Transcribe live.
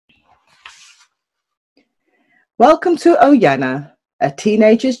Welcome to Oyana, a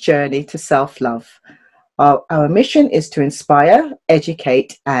teenager's journey to self-love. Our mission is to inspire,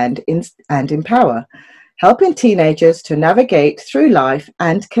 educate, and empower, helping teenagers to navigate through life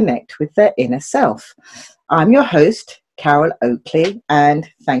and connect with their inner self. I'm your host, Carol Oakley, and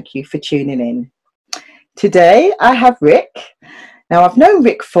thank you for tuning in. Today, I have Rick. Now, I've known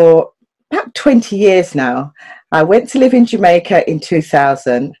Rick for about 20 years now. I went to live in Jamaica in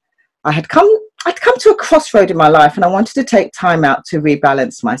 2000. I'd come to a crossroad in my life and I wanted to take time out to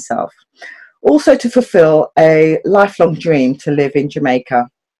rebalance myself. Also to fulfill a lifelong dream to live in Jamaica.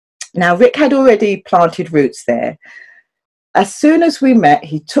 Now, Rick had already planted roots there. As soon as we met,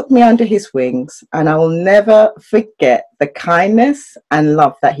 he took me under his wings, and I will never forget the kindness and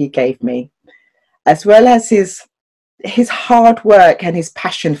love that he gave me, as well as his hard work and his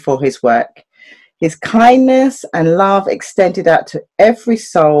passion for his work. His kindness and love extended out to every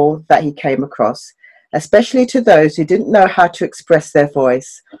soul that he came across, especially to those who didn't know how to express their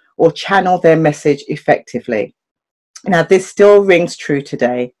voice or channel their message effectively. Now, this still rings true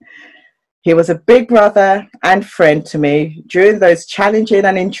today. He was a big brother and friend to me during those challenging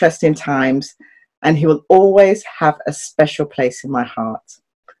and interesting times, and he will always have a special place in my heart.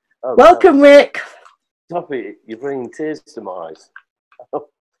 Oh, Welcome, Rick. Stop it. You're bringing tears to my eyes.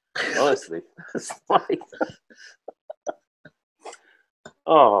 Honestly. It's like...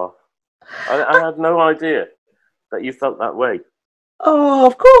 Oh, I had no idea that you felt that way. Oh,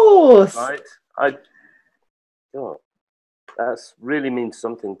 of course. Right? God, that really means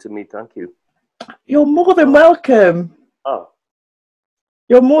something to me. Thank you. You're more than welcome. Oh.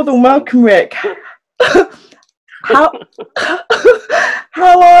 You're more than welcome, Rick. How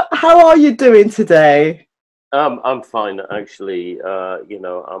are you doing today? I'm fine, actually.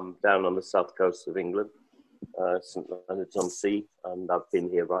 I'm down on the south coast of England, St Leonards-on-Sea, and I've been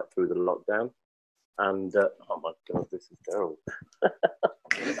here right through the lockdown. And oh my God, this is terrible.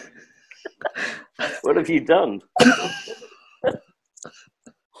 What have you done?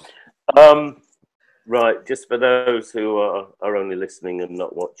 Right, just for those who are only listening and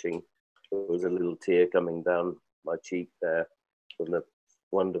not watching, there was a little tear coming down my cheek there from the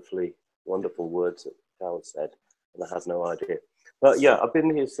wonderful words that Carol said, and I had no idea. But yeah, I've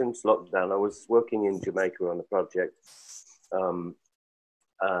been here since lockdown. I was working in Jamaica on a project, and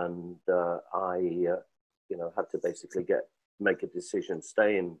I had to basically make a decision,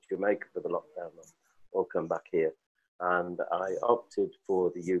 stay in Jamaica for the lockdown or come back here. And I opted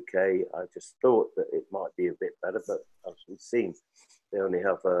for the UK. I just thought that it might be a bit better, but as we've seen, they only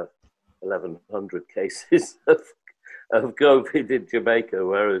have 1,100 cases of COVID in Jamaica,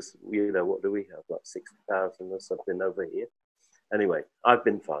 whereas, what do we have, like 60,000 or something over here? Anyway, I've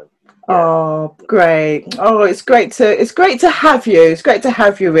been fine. Yeah. Oh, great! Oh, it's great to have you. It's great to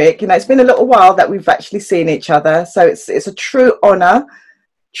have you, Rick. It's been a little while that we've actually seen each other, so it's a true honour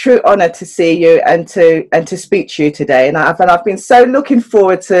to see you and to speak to you today. And I've been so looking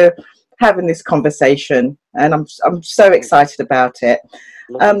forward to having this conversation, and I'm so excited about it.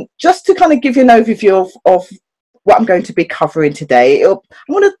 Just to kind of give you an overview of what I'm going to be covering today, I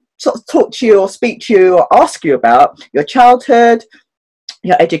want to sort of talk to you or speak to you or ask you about your childhood,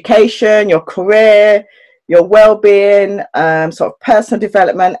 your education, your career, your well-being, sort of personal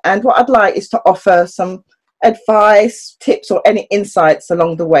development. And what I'd like is to offer some advice, tips, or any insights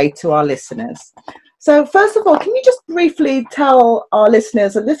along the way to our listeners. So first of all, can you just briefly tell our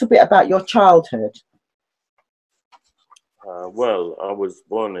listeners a little bit about your childhood? Well, I was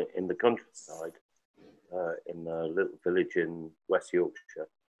born in the countryside, in a little village in West Yorkshire,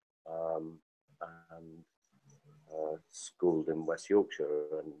 and schooled in West Yorkshire,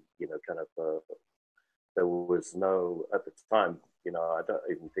 and there was no, at the time, I don't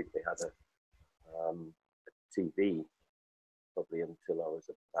even think they had a TV probably until I was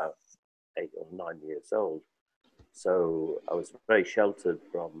about 8 or 9 years old. So I was very sheltered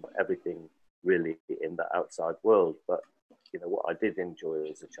from everything really in the outside world. But what I did enjoy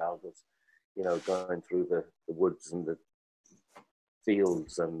as a child was going through the woods and the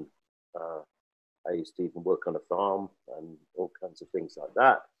fields, and I used to even work on a farm and all kinds of things like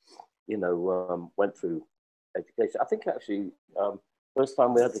that. Went through education. I think actually first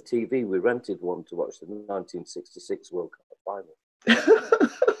time we had a TV, we rented one to watch the 1966 World Cup final.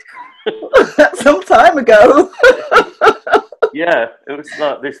 That's some time ago. Yeah, it was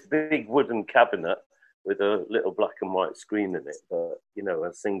like this big wooden cabinet with a little black and white screen in it. But,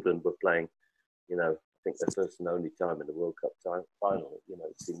 as England were playing, I think the first and only time in the World Cup final,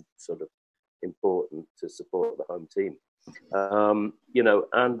 it seemed sort of important to support the home team.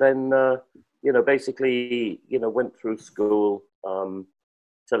 And then, basically, went through school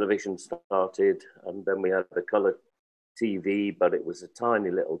television started, and then we had the colour TV, but it was a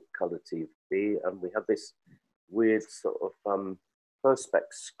tiny little colour TV, and we had this weird sort of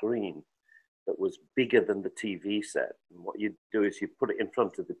perspex screen that was bigger than the TV set. And what you do is you put it in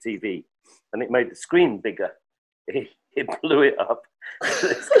front of the TV, and it made the screen bigger. It blew it up.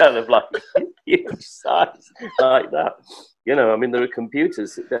 It's kind of like huge size like that. You know, I mean, there are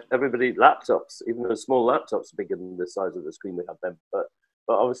computers, everybody, laptops, even the small laptops, bigger than the size of the screen we had then. But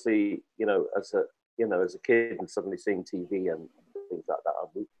obviously, you know, as a kid and suddenly seeing TV and things like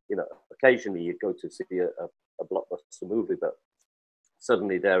that, you know, occasionally you'd go to see a blockbuster movie, but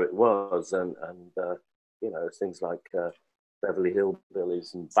suddenly there it was, and you know, things like Beverly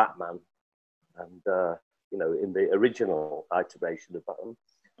Hillbillies and Batman, and you know, in the original iteration of Batman.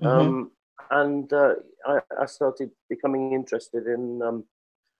 Mm-hmm. And I started becoming interested in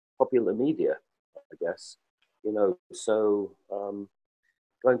popular media, I guess. You know, so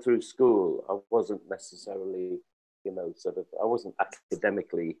going through school, I wasn't necessarily, you know, sort of, I wasn't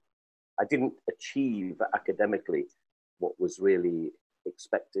academically, I didn't achieve academically what was really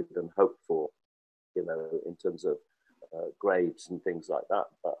expected and hoped for, you know, in terms of grades and things like that.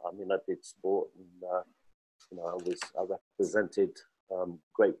 But I mean, I did sport, and you know, I represented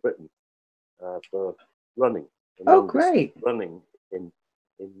Great Britain for running, the Oh, longest great. running in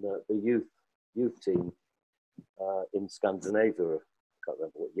the youth team in Scandinavia. I can't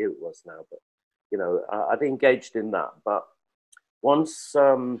remember what year it was now, but you know, I'd engaged in that. But once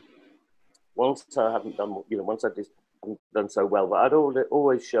I hadn't done, you know, once I hadn't done so well, but I'd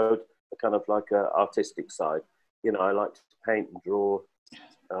always showed a kind of like a artistic side. You know, I liked to paint and draw,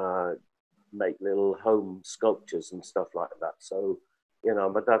 make little home sculptures and stuff like that. So, you know,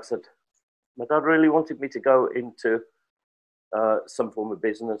 my dad really wanted me to go into some form of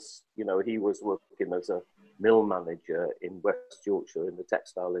business. You know, he was working as a mill manager in West Yorkshire in the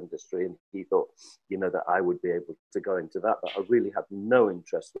textile industry, and he thought, you know, that I would be able to go into that, but I really had no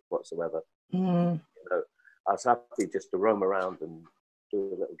interest whatsoever. Mm. You know, I was happy just to roam around and do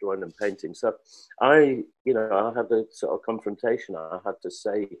a little drawing and painting. So I had a sort of confrontation. I had to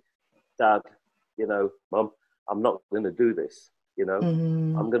say, Dad, you know, Mum, I'm not going to do this. You know,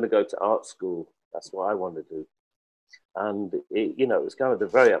 I'm going to go to art school. That's what I want to do. And you know, it was kind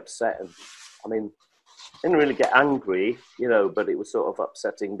of very upset. And I mean, didn't really get angry, you know, but it was sort of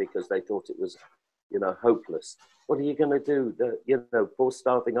upsetting because they thought it was, you know, hopeless. What are you going to do? You know, poor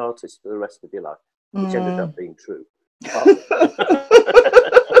starving artist for the rest of your life, which ended up being true.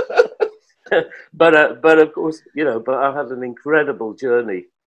 But of course, you know, but I had an incredible journey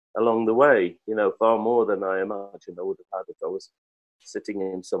along the way, you know, far more than I imagined I would have had if I was sitting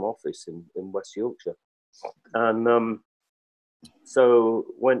in some office in West Yorkshire. And so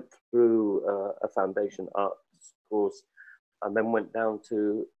went through a foundation arts course, and then went down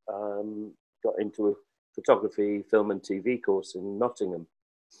to got into a photography, film and TV course in Nottingham.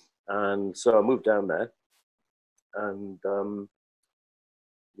 And so I moved down there, and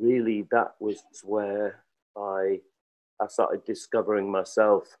really that was where I started discovering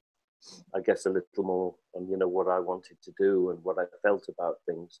myself, I guess, a little more, and you know, what I wanted to do and what I felt about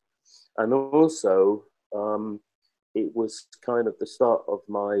things. And also it was kind of the start of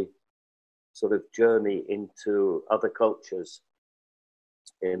my sort of journey into other cultures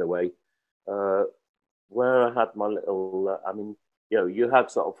in a way, where I had my little, I mean, you know, you have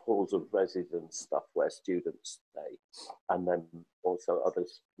sort of halls of residence stuff where students stay, and then also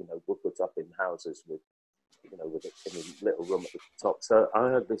others, you know, were put up in houses with, you know, with a little room at the top. So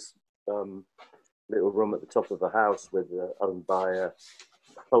I had this little room at the top of the house with owned by a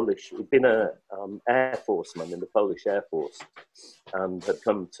Polish. He'd been a Air Forceman in the Polish Air Force, and had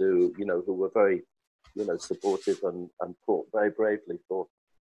come to, you know, who were very, you know, supportive and fought very bravely for,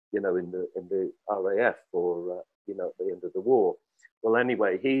 you know, in the RAF for you know, at the end of the war. Well,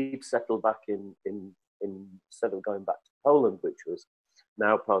 anyway, he settled back in instead of going back to Poland, which was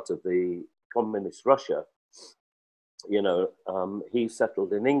now part of the communist Russia. You know, he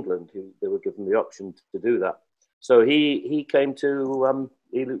settled in England. They were given the option to do that. So he came to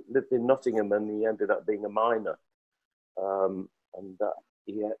he lived in Nottingham, and he ended up being a miner. And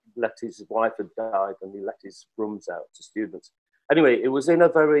he let his wife had died, and he let his rooms out to students. Anyway, it was in a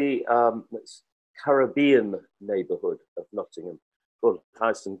very Caribbean neighbourhood of Nottingham called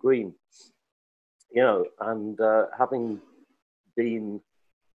Hyson Green. You know, and having been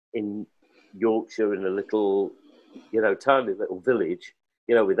in Yorkshire in a little, you know, tiny little village,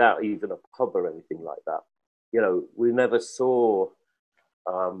 you know, without even a pub or anything like that, you know, we never saw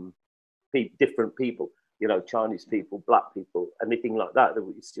different people. you know, Chinese people, black people, anything like that.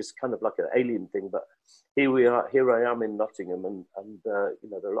 It's just kind of like an alien thing. But here I am in Nottingham, and you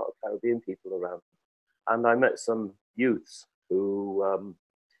know, there are a lot of Caribbean people around. And I met some youths who,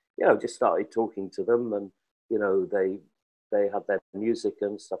 you know, just started talking to them, and, you know, they had their music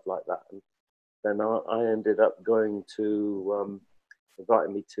and stuff like that. And then I ended up going to,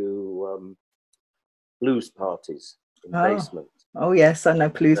 inviting me to blues parties in basement. Oh, yes, I know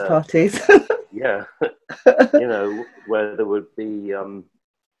blues parties. Yeah, you know, where there would be, you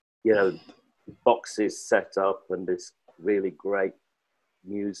know, boxes set up and this really great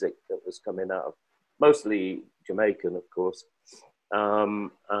music that was coming out of mostly Jamaican, of course,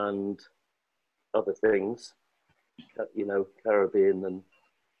 and other things, you know, Caribbean and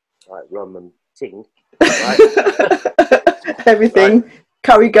like rum and ting, right? Everything, right.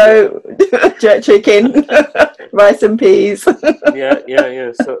 Curry goat, jerk chicken, rice and peas.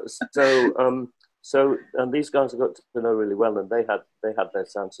 yeah. So and these guys I got to know really well, and they had their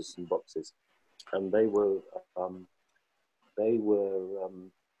sound system boxes, and they were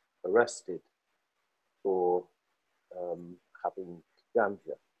arrested for having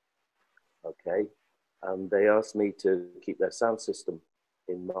ganja, okay, and they asked me to keep their sound system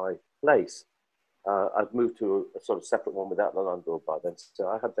in my place. I'd moved to a sort of separate one without the landlord by then, so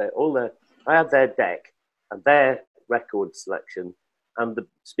I had their deck and their record selection and the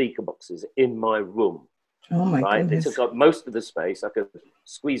speaker boxes in my room. Oh my right? goodness! They took up most of the space. I could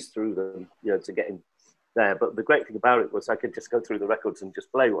squeeze through them, you know, to get in there. But the great thing about it was I could just go through the records and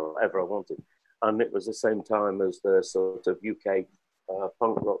just play whatever I wanted. And it was the same time as the sort of UK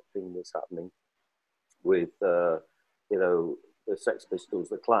punk rock thing was happening with, you know, the Sex Pistols,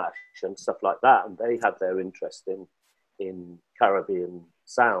 the Clash, and stuff like that. And they had their interest in Caribbean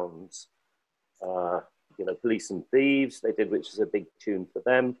sounds. You know, Police and Thieves, they did, which is a big tune for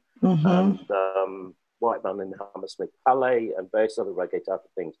them. And White Man in the Hammersmith Palais and various other reggae type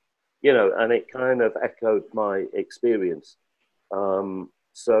of things. You know, and it kind of echoed my experience.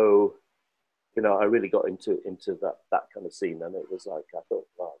 So, you know, I really got into that kind of scene, and it was like, I thought,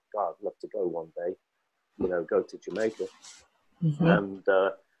 oh, God, I'd love to go one day, you know, go to Jamaica. And,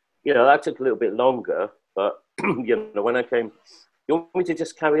 you know, that took a little bit longer, but, you know, when I came, you want me to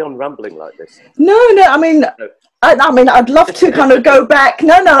just carry on rambling like this? No, I mean, I mean, I'd love to kind of go back.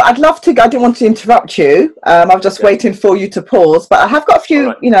 No, I'd love to go. I didn't want to interrupt you. I was just waiting for you to pause, but I have got a few,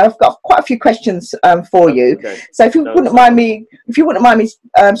 right. You know, I've got quite a few questions for you. So if you wouldn't mind me,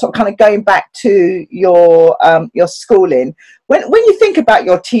 sort of kind of going back to your schooling, when you think about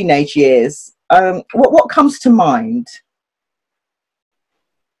your teenage years, what comes to mind?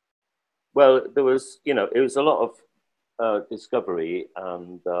 Well, there was, you know, it was a lot of discovery,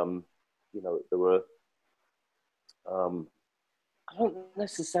 and you know, there were. I don't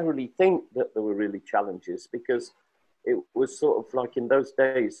necessarily think that there were really challenges, because it was sort of like in those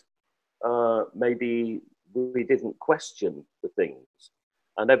days, maybe we didn't question the things,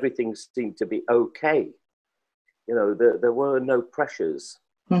 and everything seemed to be okay. You know, there were no pressures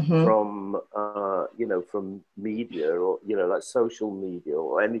from, you know, from media or, you know, like social media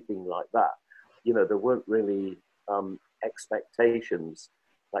or anything like that. You know, there weren't really expectations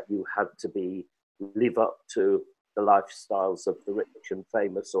that you had to live up to the lifestyles of the rich and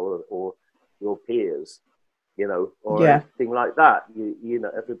famous or your peers, you know, or anything like that. You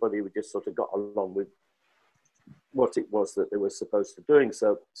know, everybody would just sort of got along with what it was that they were supposed to doing.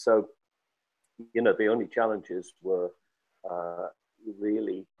 So, you know, the only challenges were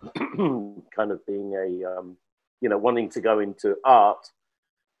really kind of being a, you know, wanting to go into art,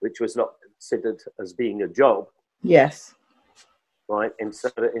 which was not considered as being a job. Yes. Right.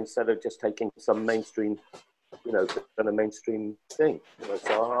 Instead of just taking some mainstream, you know, kind of mainstream thing. You know,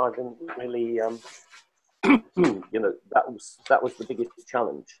 so I didn't really, you know, that was the biggest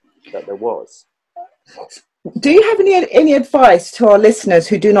challenge that there was. Do you have any advice to our listeners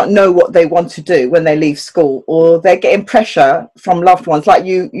who do not know what they want to do when they leave school, or they're getting pressure from loved ones like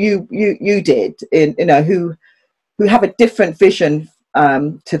you did, you know, who have a different vision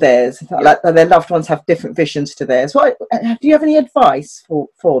to theirs, like their loved ones have different visions to theirs? What do you have any advice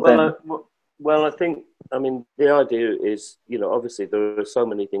for them? Well, I think, I mean, the idea is, you know, obviously there are so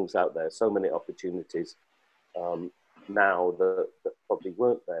many things out there, so many opportunities now that probably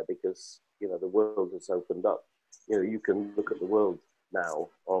weren't there, because, you know, the world has opened up. You know, you can look at the world now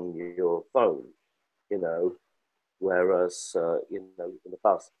on your phone, you know, whereas, you know, in the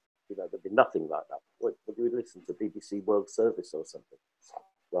past, you know, there'd be nothing like that. Would you listen to BBC World Service or something,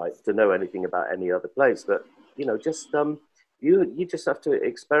 right, to know anything about any other place? But, you know, just you just have to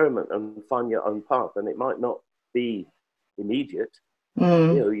experiment and find your own path, and it might not be immediate. You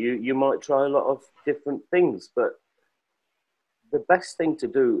Mm. know, you might try a lot of different things, but the best thing to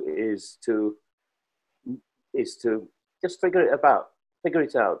do is to just figure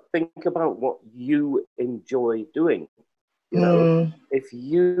it out. Think about what you enjoy doing. You know, Mm. if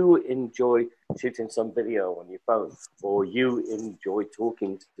you enjoy shooting some video on your phone, or you enjoy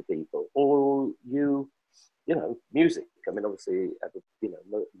talking to people, or you know, music. I mean, obviously, you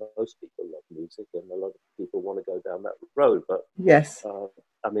know, most people love music, and a lot of people want to go down that road. But Yes.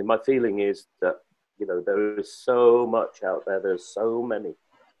 I mean, my feeling is that, you know, there is so much out there. There's so many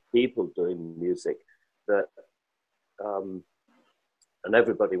people doing music that, um, and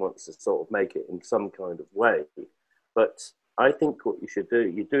everybody wants to sort of make it in some kind of way. But I think what you should do,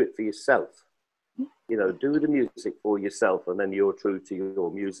 you do it for yourself. You know, do the music for yourself, and then you're true to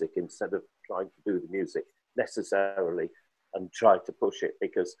your music instead of trying to do the music necessarily and try to push it.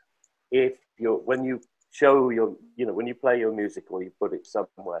 Because if you're, when you show your, you know, when you play your music or you put it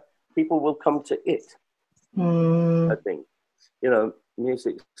somewhere, people will come to it. I Mm. think, you know,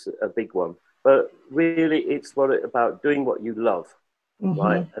 music's a big one, but really it's about doing what you love,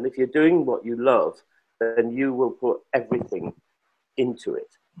 right? Hmm. And if you're doing what you love, then you will put everything into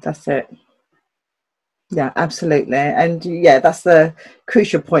it. That's it. Yeah, absolutely. And yeah, that's the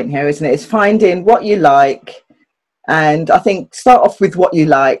crucial point here, isn't it? It's finding what you like. And I think start off with what you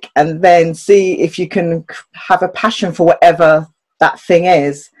like and then see if you can have a passion for whatever that thing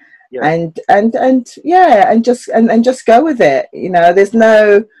is. Yeah, And yeah, and just go with it. You know, there's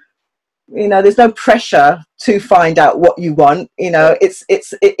no pressure to find out what you want. You know, no.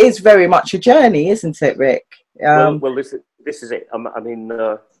 it is very much a journey, isn't it, Rick? Um, Well, this is it. I mean,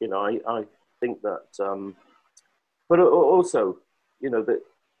 you know, I think that, but also, you know, that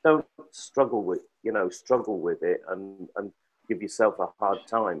don't struggle with it and give yourself a hard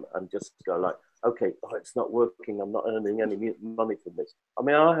time and just go like, okay, oh, it's not working. I'm not earning any money from this. I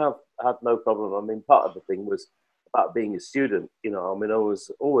mean, I have had no problem. I mean, part of the thing was about being a student. You know, I mean, I was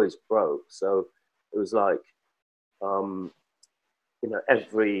always broke, so it was like, um, you know,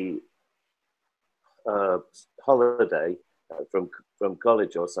 every uh, holiday from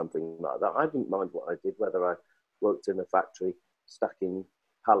college or something like that, I didn't mind what I did, whether I worked in a factory stacking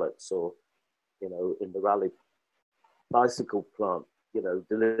pallets or, you know, in the rally bicycle plant, you know,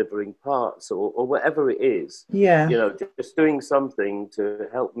 delivering parts or whatever it is, yeah, you know, just doing something to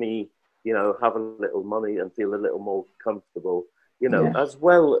help me, you know, have a little money and feel a little more comfortable, you know, yeah. as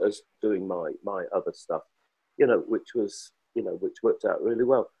well as doing my other stuff, you know, which was, you know, which worked out really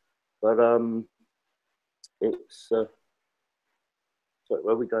well. But it's sorry,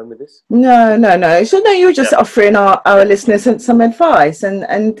 where are we going with this? No, no, no. So no, you're just Yeah, offering our yeah, listeners some advice,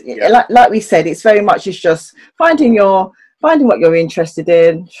 and yeah, like we said, it's very much it's just finding what you're interested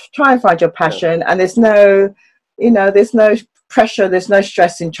in, try and find your yeah. passion, and there's no, there's no pressure, there's no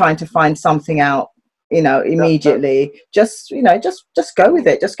stress in trying to find something out, That immediately. Just just go with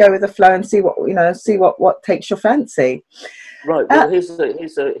it, just go with the flow and see what takes your fancy. right. Uh, Well,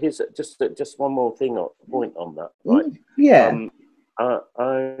 here's just one more point on that. Right. yeah, Um,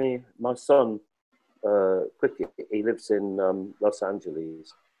 my son, Cricket, he lives in Los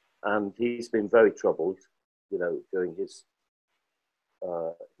Angeles, and he's been very troubled, you know, during his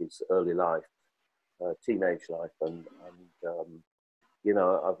early life, teenage life, and you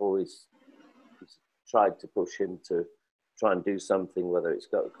know, I've always tried to push him to try and do something, whether it's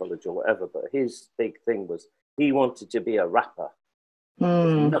go to college or whatever. But his big thing was he wanted to be a rapper.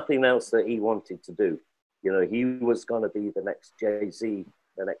 There's mm, nothing else that he wanted to do. You know, he was going to be the next Jay-Z,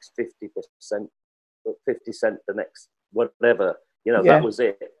 the next 50%, 50 Cent, the next whatever. You know, that yeah, was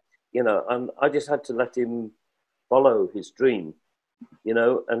it. You know, and I just had to let him follow his dream, you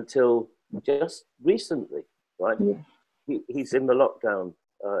know, until just recently, right? yeah, He's in the lockdown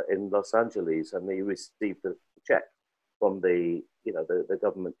in Los Angeles, and he received a check from the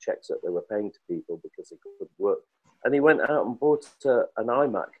government checks that they were paying to people because they couldn't work. And he went out and bought an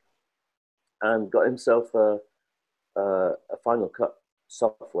iMac and got himself a Final Cut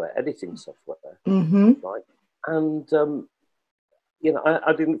software, editing software, mm-hmm, right? And you know,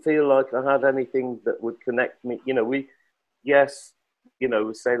 I didn't feel like I had anything that would connect me. You know, yes, you know,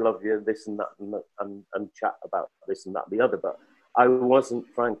 we say love you, this and that, and chat about this and that, and the other, but I wasn't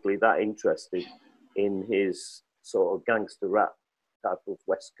frankly that interested in his sort of gangster rap type of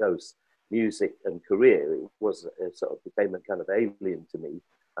West Coast music and career. It sort of became a kind of alien to me,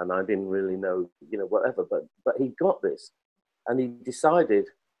 and I didn't really know, you know, whatever. But he got this, and he decided,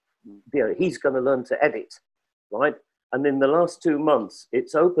 you know, he's going to learn to edit, right? And in the last 2 months,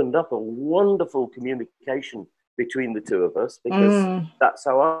 it's opened up a wonderful communication between the two of us because mm, that's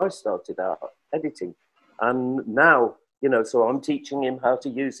how I started out editing. And now, you know, so I'm teaching him how to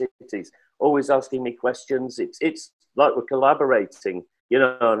use it. He's always asking me questions. It's like we're collaborating, you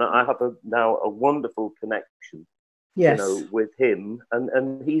know, and I have now a wonderful connection, you Yes. know, with him,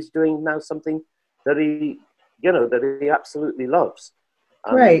 and he's doing now something that he, you know, that he absolutely loves.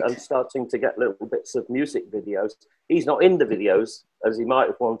 Great. And starting to get little bits of music videos. He's not in the videos as he might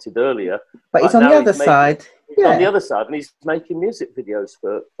have wanted earlier, But he's on the other side. He's on the other side, and he's making music videos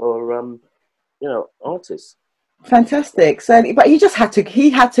for you know, artists. Fantastic. So, but he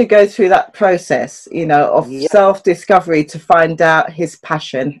had to go through that process, you know, of self-discovery to find out his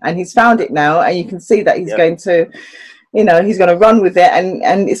passion, and he's found it now, and you can see that he's going to, you know, he's going to run with it,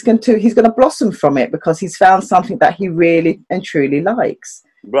 and he's going to blossom from it because he's found something that he really and truly likes.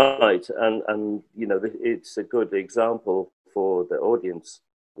 Right, and you know, it's a good example for the audience,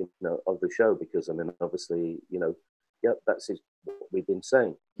 you know, of the show, because I mean, obviously, you know, that's what we've been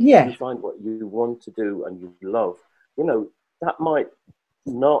saying. Yeah. You find what you want to do and you love, you know, that might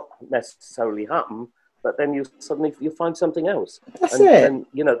not necessarily happen, but then you find something else. That's it. And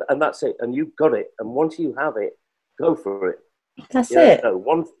you know, and that's it. And you've got it. And once you have it, go for it. That's it.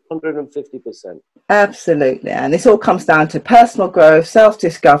 150%. Absolutely. And this all comes down to personal growth,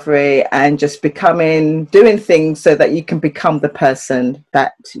 self-discovery, and just doing things so that you can become the person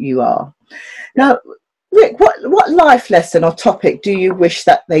that you are. Now, Rick, what life lesson or topic do you wish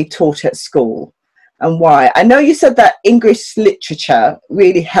that they taught at school, and why? I know you said that English literature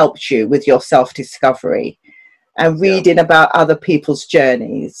really helped you with your self-discovery and reading about other people's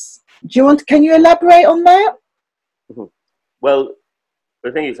journeys. Can you elaborate on that? Mm-hmm. Well,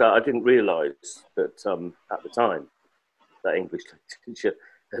 the thing is that I didn't realise that at the time that English literature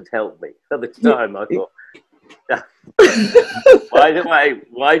had helped me. At the time, I thought,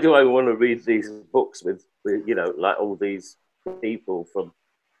 why do I want to read these books with you know, like all these people from,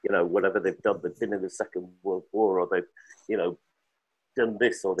 you know, whatever they've done, they've been in the Second World War, or they've, you know, done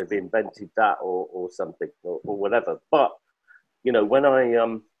this, or they've invented that, or something, or whatever. But you know,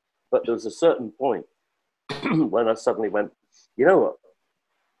 but there was a certain point when I suddenly went, you know what,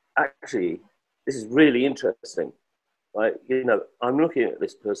 actually, this is really interesting. Like, you know, I'm looking at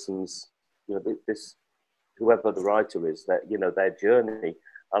this person's, you know, this whoever the writer is, that, you know, their journey,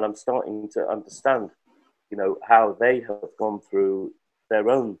 and I'm starting to understand, you know, how they have gone through their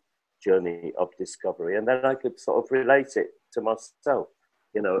own journey of discovery, and then I could sort of relate it to myself,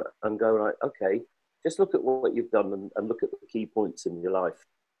 you know, and go like, okay, just look at what you've done, and look at the key points in your life,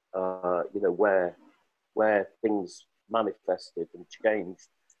 you know, where things manifested and changed,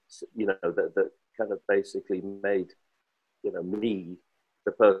 you know, that kind of basically made, you know, me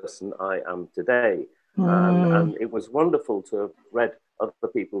the person I am today. And it was wonderful to have read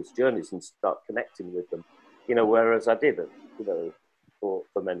other people's journeys and start connecting with them, you know, whereas I didn't, you know,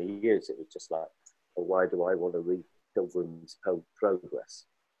 for many years. It was just like, oh, why do I want to read Pilgrim's Progress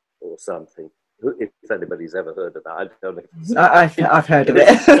or something? If anybody's ever heard of that, I don't know. I've heard of it.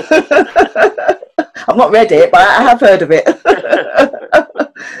 I've not read it, but I have heard of it.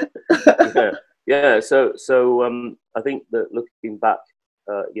 So I think that looking back,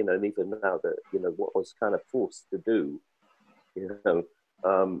 you know, and even now, that, you know, what I was kind of forced to do, you know,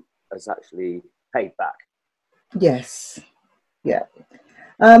 has actually paid back. Yes. Yeah.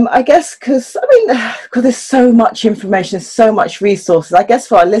 I guess because there's so much information, so much resources. I guess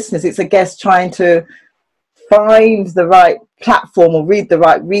for our listeners, it's trying to find the right platform or read the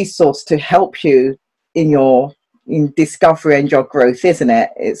right resource to help you in discovery and your growth, isn't it?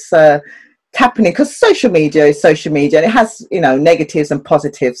 It's happening because social media is social media, and it has, you know, negatives and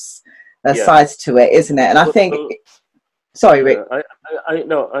positives sides to it, isn't it? And I think, sorry, Rick. I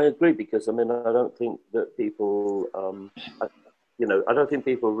agree, because I mean, I don't think that people, you know, I don't think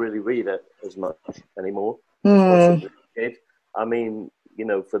people really read it as much anymore. I mean, you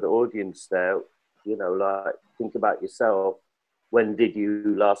know, for the audience there, you know, like, think about yourself. When did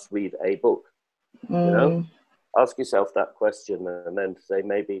you last read a book? You know, ask yourself that question, and then say,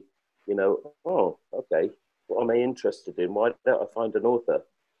 maybe, you know, oh, okay, what am I interested in? Why don't I find an author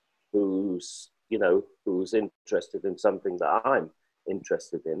who's, you know, who's interested in something that I'm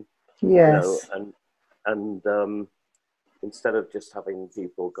interested in? Yes. You know, and instead of just having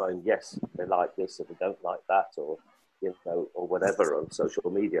people going, yes, they like this or they don't like that, or, you know, or whatever on social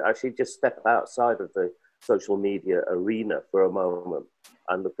media, actually just step outside of the social media arena for a moment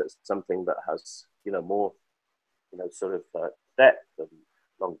and look at something that has, you know, more, you know, sort of depth and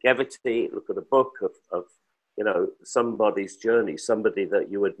longevity. Look at a book of, you know, somebody's journey, somebody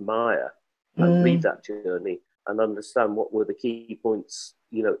that you admire, and read that journey, and understand what were the key points,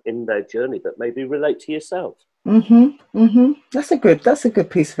 you know, in their journey that maybe relate to yourself. That's a good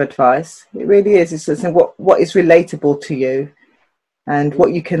piece of advice. It really is. It's just what is relatable to you and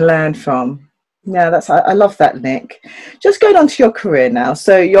what you can learn from. Yeah, I love that, Nick. Just going on to your career now.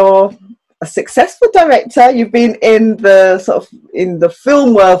 So you're a successful director. You've been in the in the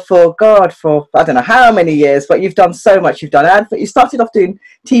film world for I don't know how many years, but you've done so much. You've done you started off doing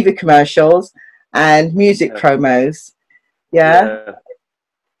TV commercials and music promos. Yeah.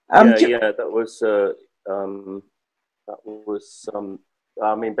 That was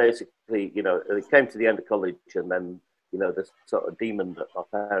I mean, basically, you know, it came to the end of college, and then, you know, the sort of demon that my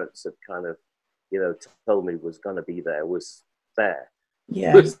parents had kind of, you know, told me was going to be there was there.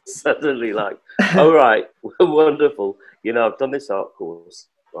 Yeah. It was suddenly like, all right, wonderful. You know, I've done this art course,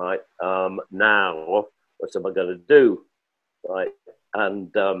 right? Now, what am I going to do, right?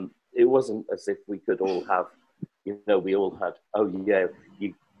 And it wasn't as if we could all have, you know, we all had, oh yeah,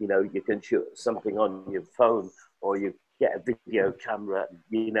 you know, you can shoot something on your phone, or you get a video camera,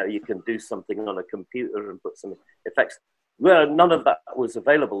 you know, you can do something on a computer and put some effects. Well, none of that was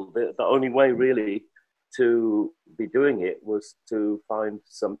available. The only way really to be doing it was to find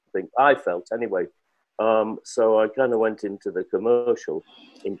something, I felt anyway. So I kind of went into the commercial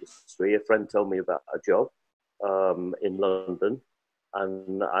industry. A friend told me about a job in London,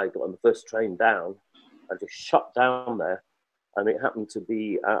 and I got on the first train down. I just shot down there, and it happened to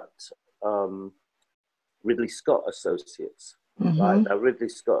be at Ridley Scott Associates. Right now, Ridley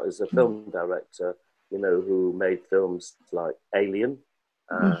Scott is a film director, you know, who made films like Alien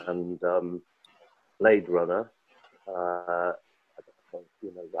and Blade Runner.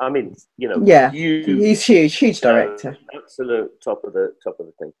 You know, I mean, you know, he's huge director, absolute top of the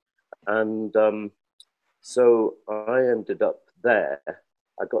thing. And so I ended up there.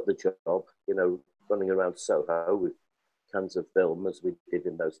 I got the job, you know, running around Soho with cans of film, as we did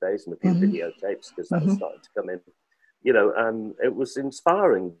in those days, and a few videotapes, because that was starting to come in, you know. And it was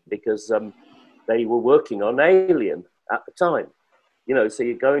inspiring because they were working on Alien at the time, you know. So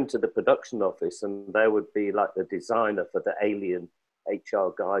you go into the production office, and there would be like the designer for the Alien,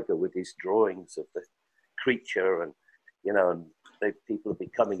 H.R. Geiger, with his drawings of the creature, and, you know, and people would be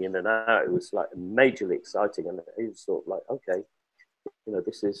coming in and out. It was like majorly exciting, and it was sort of like, okay, you know,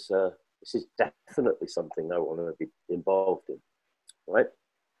 this is definitely something I want to be involved in, right?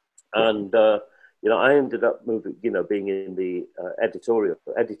 And you know, I ended up moving, you know, being in the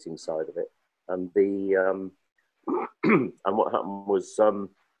editing side of it, and the and what happened was,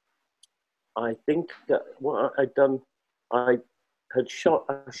 I think what I'd done, I shot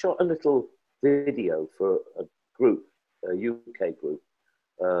a little video for a group, a UK group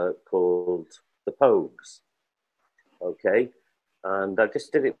called the Pogues. Okay. And I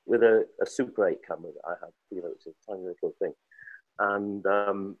just did it with a Super 8 camera that I had. You know, it's a tiny little thing. And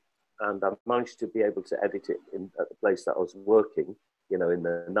I managed to be able to edit it at the place that I was working, you know, in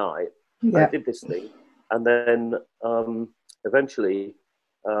the night. Yeah. I did this thing. And then eventually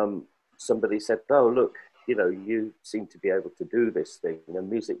somebody said, oh, look, you know, you seem to be able to do this thing. And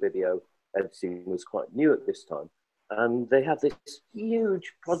music video editing was quite new at this time. And they had this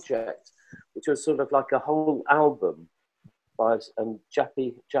huge project, which was sort of like a whole album by a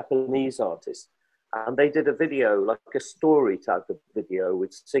Japanese artist. And they did a video, like a story type of video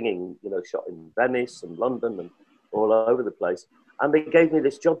with singing, you know, shot in Venice and London and all over the place. And they gave me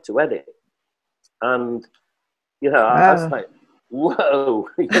this job to edit. And, you know, I was like, whoa,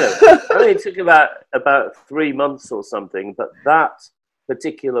 you know, I mean, it took about 3 months or something, but that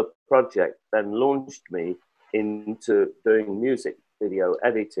particular project then launched me into doing music video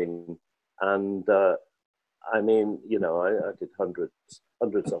editing. And I mean, you know, I did hundreds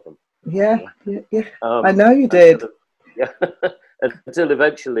of them. Yeah. I know you did. Until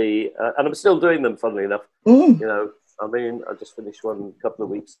eventually, and I'm still doing them, funnily enough. You know, I mean, I just finished one a couple of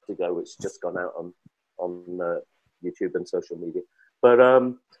weeks ago, which just gone out on YouTube and social media. But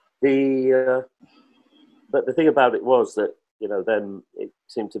the thing about it was that, you know, then it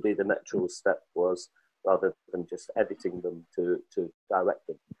seemed to be the natural step was, rather than just editing them, to direct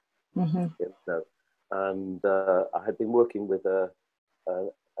them. You know? And I had been working with a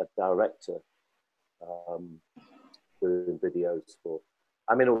director doing videos for,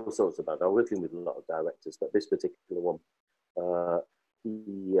 I mean, all sorts of bands. I'm working with a lot of directors, but this particular one,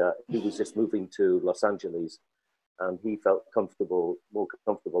 he was just moving to Los Angeles, and he felt more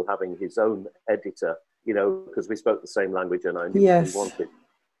comfortable having his own editor, you know, because we spoke the same language, and I knew he wanted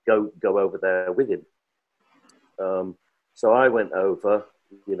go over there with him. So I went over,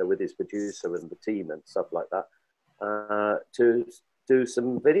 you know, with his producer and the team and stuff like that, to do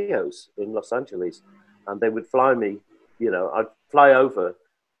some videos in Los Angeles. and they would fly me. I'd fly over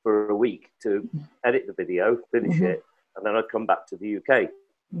for a week to edit the video, finish it, and then I'd come back to the UK,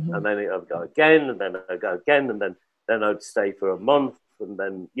 and then I'd go again, and then I'd go again, and then I'd stay for a month, and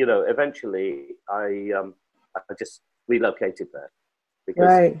then eventually I just relocated there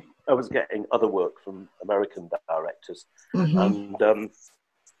because I was getting other work from American directors, and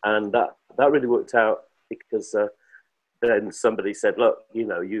that really worked out because then somebody said, look,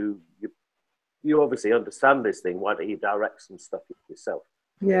 you obviously understand this thing. Why don't you direct some stuff yourself?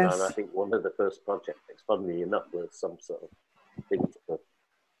 Yes. And I think one of the first projects, funnily enough, was some sort of thing.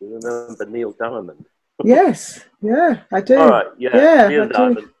 You remember Neil Diamond? Yes. Yeah, I do. All right. Yeah. Neil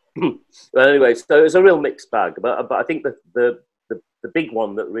Diamond. Well, anyway, so it was a real mixed bag. But I think the big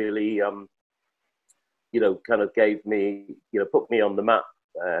one that really, kind of gave me, put me on the map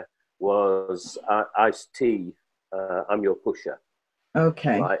there was Ice-T, I'm Your Pusher.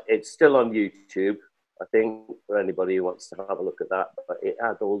 Okay. Right. It's still on YouTube, I think, for anybody who wants to have a look at that. But it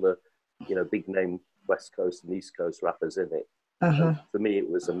had all the, big name West Coast and East Coast rappers in it. For me, it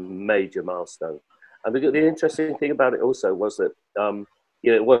was a major milestone. And the interesting thing about it also was that,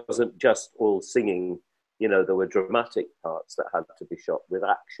 it wasn't just all singing. There were dramatic parts that had to be shot with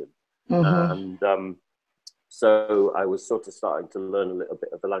action. And so I was sort of starting to learn a little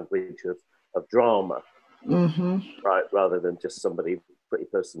bit of the language of drama. Right, rather than just somebody, pretty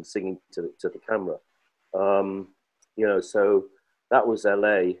person singing to the camera. So that was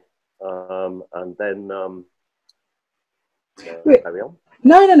LA, and then carry on.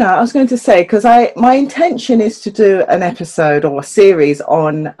 No. I was going to say, because my intention is to do an episode or a series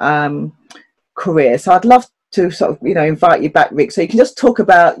on career. So I'd love to sort of invite you back, Rick, so you can just talk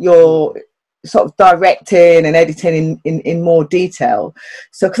about your sort of directing and editing in more detail.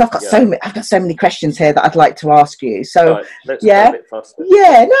 So because I've got so many questions here that I'd like to ask you. So right, let's go a bit faster.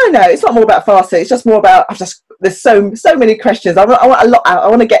 No, it's not more about faster. It's just more about there's so many questions. I want a lot out. I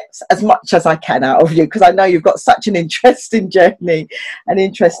want to get as much as I can out of you because I know you've got such an interesting journey, an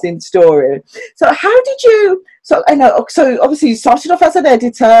interesting story. So how did you? So obviously you started off as an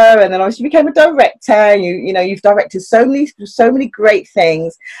editor, and then obviously you became a director. And you've directed so many great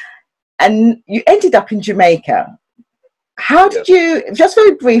things. And you ended up in Jamaica. How did you, just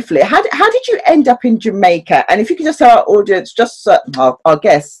very briefly, how did you end up in Jamaica? And if you could just tell our audience, just our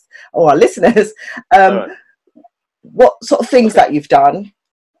guests or our listeners, what sort of things that you've done,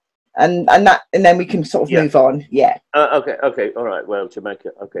 and then we can sort of move on. Yeah. Okay. All right. Well,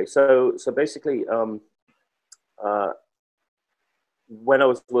 Jamaica. Okay. So basically, when I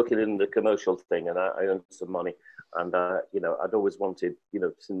was working in the commercial thing, and I earned some money. And I'd always wanted,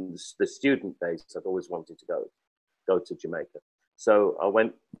 since the student days, I'd always wanted to go to Jamaica. So I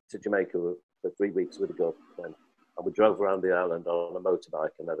went to Jamaica for 3 weeks with a girlfriend, and we drove around the island on a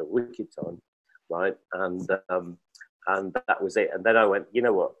motorbike and had a wicked time, right? And that was it. And then I went, you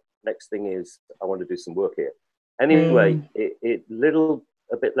know what? Next thing is I want to do some work here. Anyway, a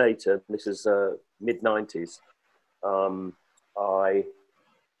bit later, this is mid-90s. I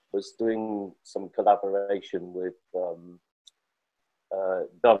was doing some collaboration with Don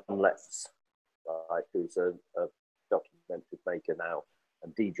Letts, right, who's a documentary maker now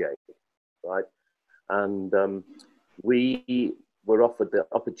and DJ, right? And we were offered the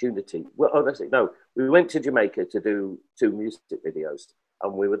opportunity. We went to Jamaica to do 2 music videos,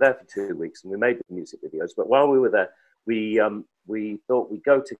 and we were there for 2 weeks, and we made the music videos. But while we were there, we thought we'd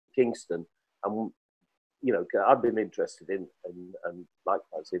go to Kingston, and I've been interested in and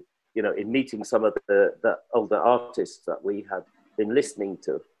likewise in meeting some of the older artists that we had been listening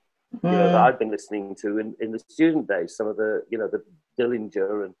to, that I'd been listening to in the student days. Some of the the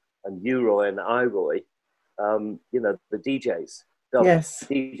Dillinger and U-Roy and I-Roy, the DJs,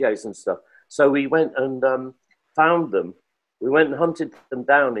 DJs and stuff. So we went and found them. We went and hunted them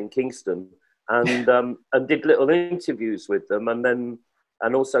down in Kingston and did little interviews with them,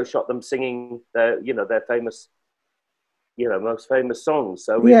 and also shot them singing their famous, most famous songs.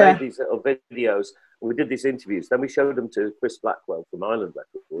 So we made these little videos, and we did these interviews. Then we showed them to Chris Blackwell from Island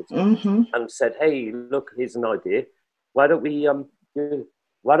Records, and said, "Hey, look, here's an idea. Why don't we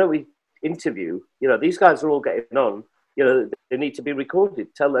interview? These guys are all getting on. They need to be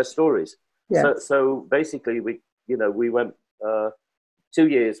recorded, tell their stories." Yeah. So basically, we went 2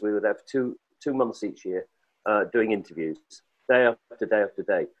 years. We were there for two months each year, doing interviews. Day after day after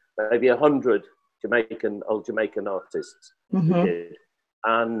day, maybe 100 old Jamaican artists we did,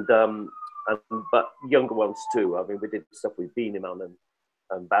 but younger ones too. I mean, we did stuff with Beenie Man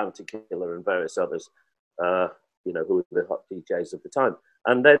and Bounty Killer and various others, who were the hot DJs of the time.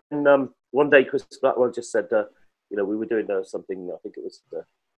 And then one day, Chris Blackwell just said, we were doing something. I think it was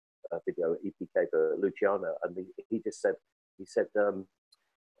video, EPK for Luciano, and he just said,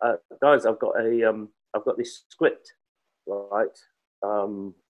 guys, I've got this script, right,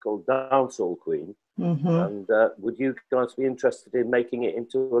 called Dancehall Queen, and would you guys be interested in making it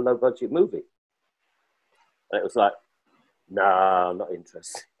into a low budget movie? And it was like, nah, I'm not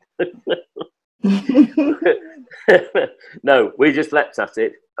interested. No, we just leapt at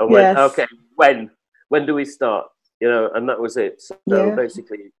it and went, okay, when do we start? You know, and that was it. So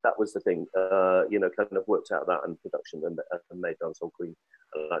basically, that was the thing. You know, kind of worked out that and production and made Dancehall Queen,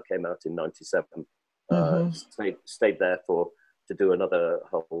 and that came out in '97. Stayed there to do another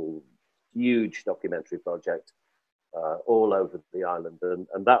whole huge documentary project all over the island,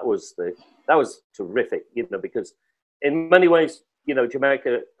 and that was terrific. You know, because in many ways, you know,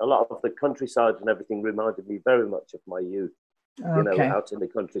 Jamaica, a lot of the countryside and everything reminded me very much of my youth. Okay. You know, out in the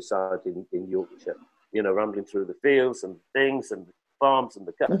countryside in Yorkshire, you know, rambling through the fields and things and farms and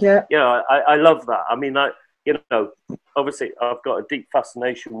the you know, I love that. I mean, you know, obviously I've got a deep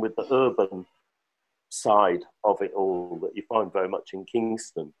fascination with the urban side of it all that you find very much in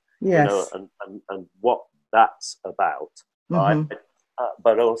Kingston. Yes. You know, and what that's about, right?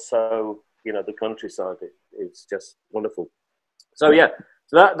 But also, you know, the countryside, it's just wonderful. So yeah,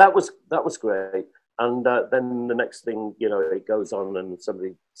 so that was great. And then the next thing, you know, it goes on and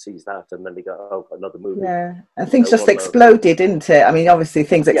somebody sees that and then they go, oh, another movie. Yeah, and things just exploded, didn't it? I mean, obviously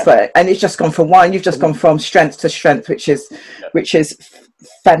things exploded, and it's just gone from one. You've just gone from strength to strength, which is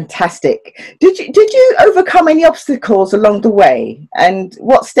fantastic. Did you overcome any obstacles along the way? And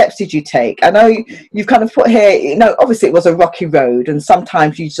what steps did you take? I know you've kind of put here, you know, obviously it was a rocky road and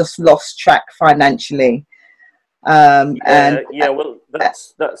sometimes you just lost track financially. Well,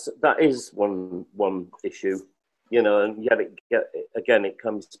 that is one issue, you know, and yet again it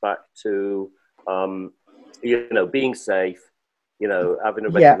comes back to you know, being safe, you know, having a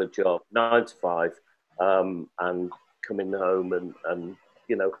regular job, 9 to 5, and coming home and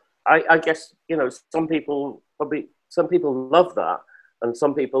you know, I guess, you know, some people love that, and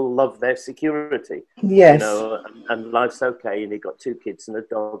some people love their security. Yes. You know, and life's okay, and you've got 2 kids and a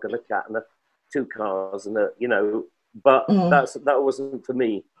dog and a cat and 2 cars and you know, but that wasn't for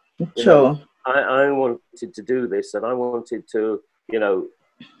me. You know, I wanted to do this, and I wanted to, you know,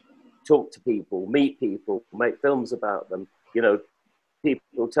 talk to people, meet people, make films about them. You know,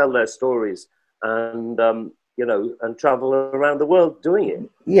 people tell their stories, and you know, and travel around the world doing it.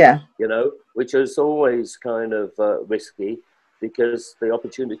 Yeah. You know, which is always kind of risky because the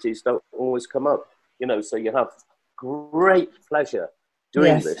opportunities don't always come up. You know, so you have great pleasure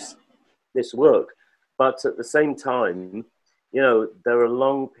doing this work, but at the same time, you know, there are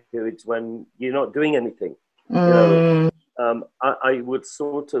long periods when you're not doing anything. You know, I would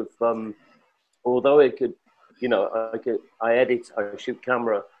sort of, although I could, you know, I edit, I shoot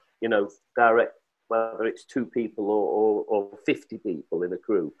camera, you know, direct, whether it's 2 people or 50 people in a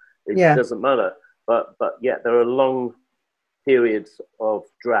crew, it doesn't matter. But yet there are long periods of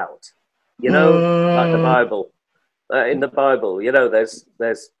drought, you know, like the Bible. In the Bible, you know, there's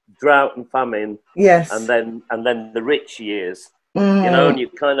drought and famine, and then the rich years, you know, and you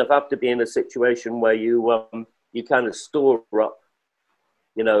kind of have to be in a situation where you kind of store up,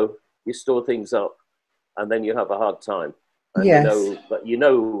 you know, you store things up, and then you have a hard time. And, you know, but you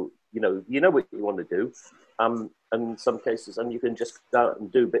know what you want to do, and in some cases, and you can just go out and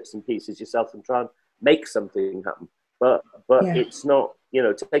do bits and pieces yourself and try and make something happen. But it's not, you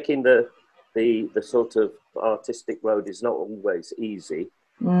know, taking the sort of artistic road is not always easy,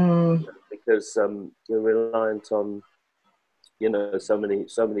 because you're reliant on, you know, so many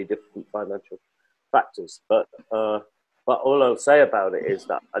different financial factors. But all I'll say about it is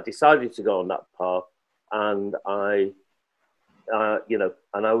that I decided to go on that path, and I you know,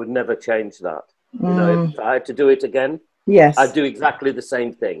 and I would never change that. You know, if I had to do it again, I'd do exactly the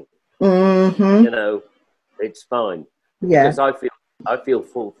same thing. You know, it's fine. Because I feel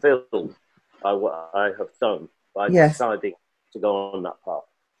fulfilled by what I have done by deciding to go on that path.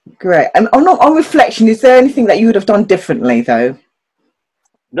 Great. And on reflection, is there anything that you would have done differently, though?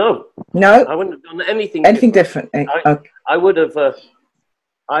 No, I wouldn't have done anything differently. I would have,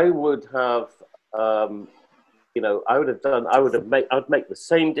 you know, I'd make the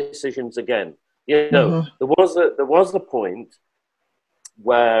same decisions again. You know, there was a point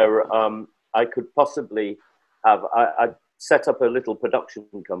where I could possibly have, I set up a little production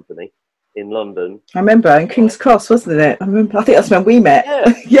company in London. I remember in King's Cross, wasn't it? I think that's when we met.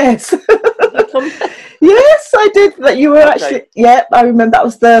 Yeah. Yes. Yes, I did. That you were actually. Yeah, I remember that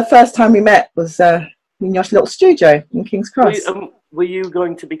was the first time we met. Was in your little studio in King's Cross. Were you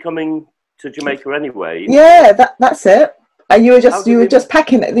going to be coming to Jamaica anyway? Yeah, that's it. And you were just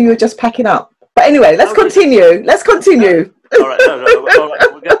packing up. But anyway, let's continue. Let's continue. All right, no, all right.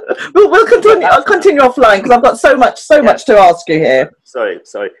 We'll continue. I'll continue offline because I've got so much to ask you here. Sorry.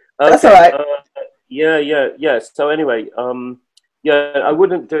 Okay. That's all right. Yeah. So anyway, I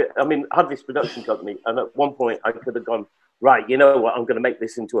wouldn't do it. I mean, I had this production company, and at one point I could have gone, right, you know what, I'm going to make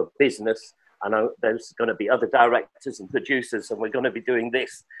this into a business, and there's going to be other directors and producers, and we're going to be doing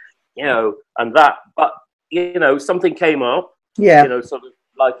this, and that. But, something came up, sort of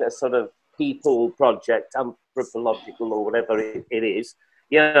like a sort of people project, anthropological or whatever it is.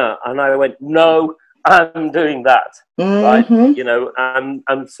 Yeah. And I went, no, I'm doing that. Right.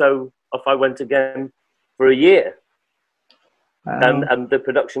 And so off I went again for a year. Wow. And the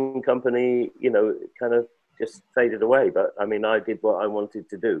production company, kind of just faded away. But I mean, I did what I wanted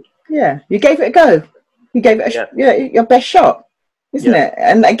to do. Yeah, you gave it a go. You gave it your best shot, isn't it?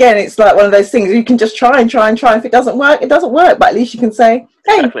 And again, it's like one of those things you can just try and try and try. If it doesn't work, it doesn't work. But at least you can say,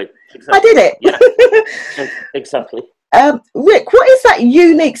 "Hey, exactly. I did it." Yeah, exactly. Rick, what is that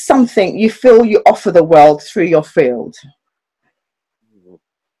unique something you feel you offer the world through your field?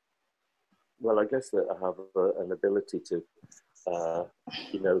 Well, I guess that I have an ability to,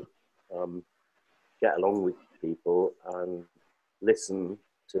 get along with people and listen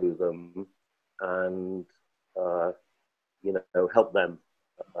to them and, help them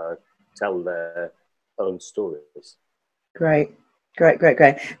tell their own stories. Great.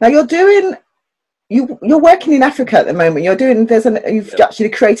 Now you're working in Africa at the moment. You've actually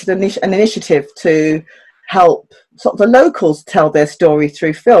created an initiative to help sort of the locals tell their story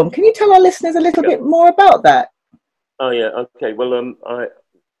through film. Can you tell our listeners a little bit more about that? Oh yeah, okay. Well,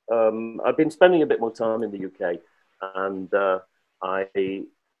 I've been spending a bit more time in the UK, and I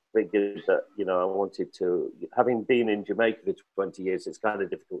figured that I wanted to. Having been in Jamaica for 20 years, it's kind of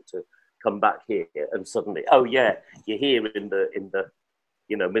difficult to come back here and suddenly, oh yeah, you're here in the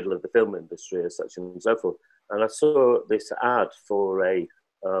middle of the film industry as such and so forth. And I saw this ad for a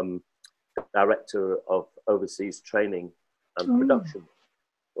director of overseas training and production,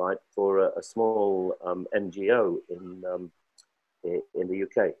 right, for a small NGO in the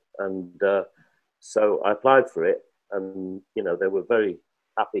UK. And so I applied for it, and they were very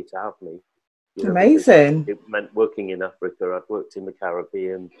happy to have me. Amazing. It meant working in Africa. I've worked in the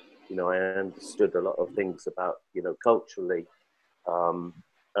Caribbean. I understood a lot of things about culturally.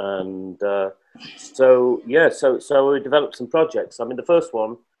 So we developed some projects. I mean, the first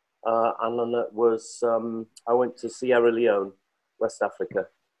one, Alan, was I went to Sierra Leone, West Africa,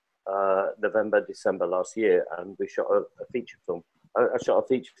 November, December last year, and we shot a feature film. I shot a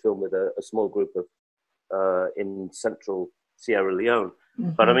feature film with a small group of in central Sierra Leone.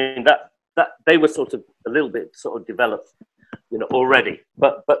 Mm-hmm. But I mean that they were sort of a little bit sort of developed, already.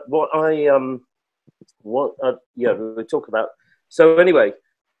 But what we talk about. So anyway,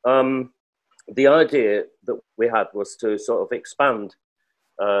 the idea that we had was to sort of expand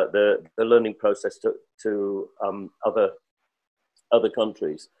the learning process to other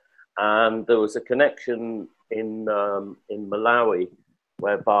countries, and there was a connection in Malawi,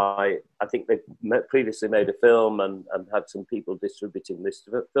 whereby I think they previously made a film and had some people distributing this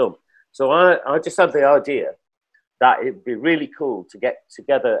film. So I just had the idea that it'd be really cool to get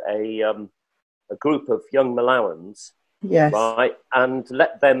together a group of young Malawans, yes, right, and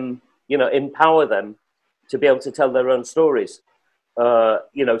let them, empower them to be able to tell their own stories. I've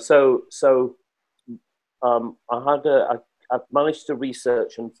managed to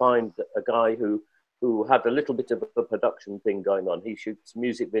research and find a guy who had a little bit of a production thing going on. He shoots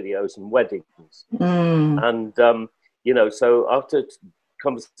music videos and weddings, and so after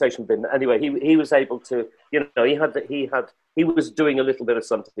conversation with him, anyway, he was able to, he was doing a little bit of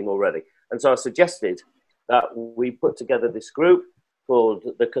something already, and so I suggested that we put together this group called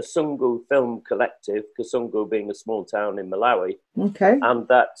the Kasungu Film Collective, Kasungu being a small town in Malawi. Okay. And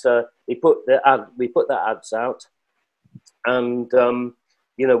that we put the ads out, and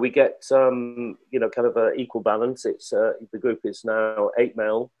we get kind of an equal balance. It's the group is now 8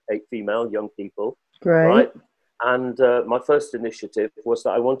 male, 8 female young people. Great. Right. And my first initiative was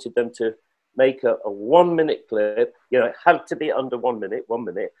that I wanted them to make a 1-minute clip. It had to be under 1 minute,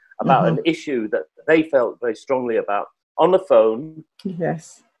 about an issue that they felt very strongly about on the phone.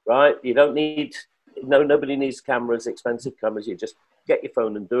 Yes. Right. You don't need, nobody needs cameras, expensive cameras. You just get your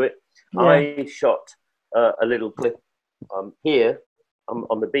phone and do it. Yeah. I shot a little clip here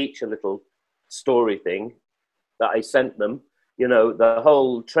on the beach, a little story thing that I sent them. The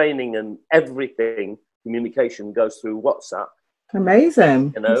whole training and everything, communication goes through WhatsApp.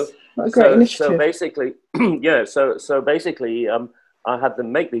 Amazing. What a great initiative. So basically, so basically, I had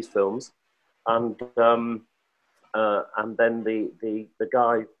them make these films, and and then the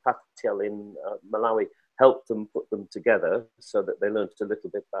guy Patel in Malawi helped them put them together so that they learned a little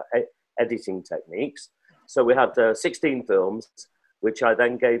bit about editing techniques. So we had 16 films, which I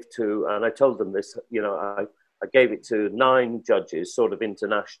then gave to, and I told them this, I gave it to 9 judges, sort of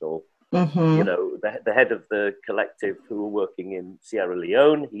international. The head of the collective who were working in Sierra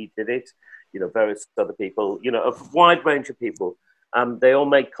Leone, he did it, various other people, a wide range of people. They all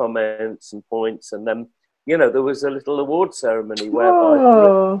made comments and points, and then, there was a little award ceremony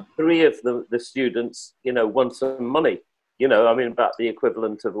whereby 3 of the students, won some money, about the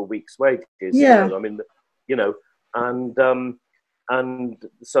equivalent of a week's wages. Yeah. And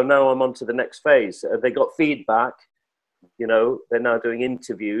so now I'm on to the next phase. They got feedback. They're now doing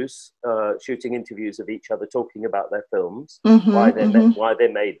interviews, shooting interviews of each other, talking about their films, why they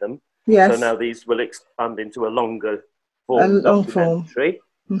made them. Yes. So now these will expand into a longer form documentary,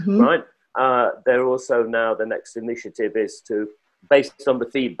 right? They're also now, the next initiative is to, based on the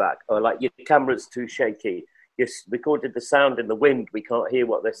feedback, or like your camera's too shaky, you recorded the sound in the wind, we can't hear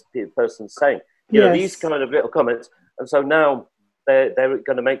what this person's saying. These kind of little comments. And so now they're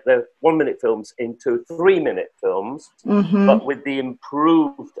going to make their 1-minute films into 3-minute films, but with the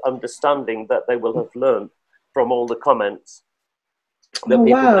improved understanding that they will have learned from all the comments that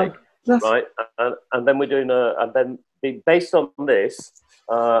people make, right? And then we're doing and then based on this,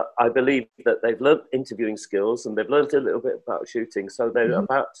 I believe that they've learned interviewing skills and they've learned a little bit about shooting. So they're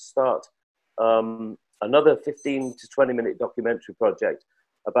about to start another 15 to 20-minute documentary project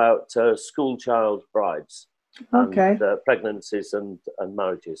about school child brides. And pregnancies and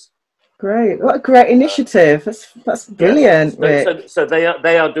marriages. Great! What a great initiative! That's brilliant. So they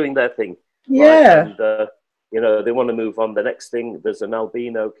are doing their thing. Yeah. Right? And they want to move on. The next thing, there's an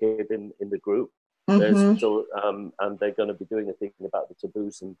albino kid in the group. There's still, and they're going to be doing a thing about the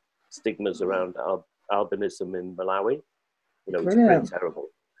taboos and stigmas around albinism in Malawi. Which is pretty terrible.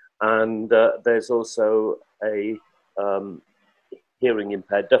 And there's also a hearing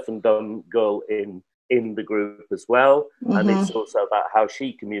impaired, deaf and dumb girl in the group as well, and it's also about how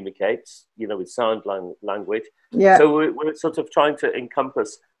she communicates, with sign language. Yeah. So we're sort of trying to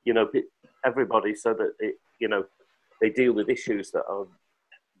encompass, everybody, so that they deal with issues that are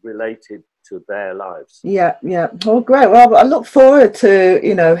related to their lives. Yeah. Oh, great. Well, I look forward to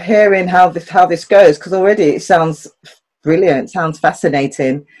hearing how this goes, because already it sounds brilliant. It sounds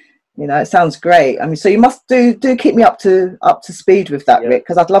fascinating. It sounds great. I mean, so you must do keep me up to speed with that, Rick,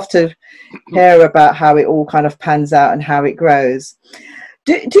 because I'd love to hear about how it all kind of pans out and how it grows.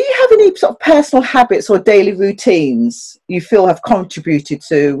 Do you have any sort of personal habits or daily routines you feel have contributed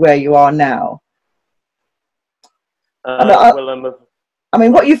to where you are now? I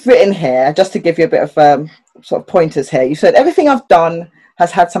mean, what you've written here, just to give you a bit of sort of pointers here, you said everything I've done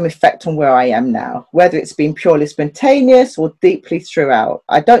has had some effect on where I am now, whether it's been purely spontaneous or deeply throughout.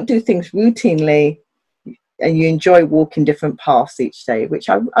 I don't do things routinely, and you enjoy walking different paths each day, which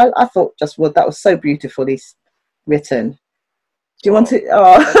I thought that was so beautifully written. Do you want to?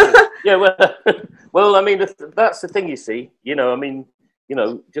 Oh. Yeah, well, I mean, that's the thing, you see.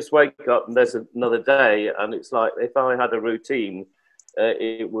 Just wake up and there's another day, and it's like if I had a routine,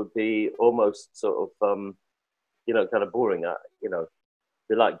 it would be almost sort of, kind of boring.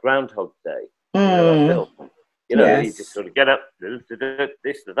 Be like Groundhog Day, film. Yes. You just sort of get up,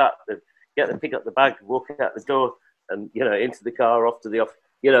 this to that, pick up the bag, walk out the door, and into the car, off to the office.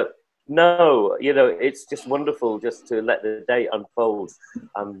 No, it's just wonderful just to let the day unfold,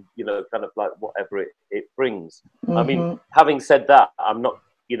 and kind of like whatever it brings. I mean, having said that, I'm not,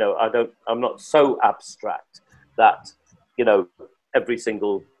 I'm not so abstract that every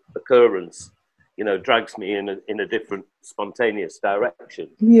single occurrence drags me in a different spontaneous direction.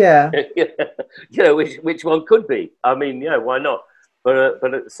 Yeah. Which one could be? I mean, why not? But at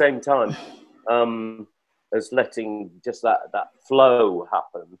the same time, as letting just that flow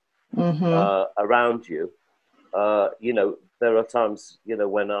happen around you. There are times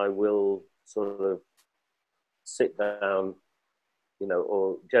when I will sort of sit down,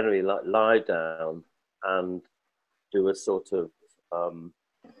 or generally lie down and do a sort of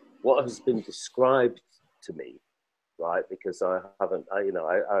what has been described to me, right? Because I haven't,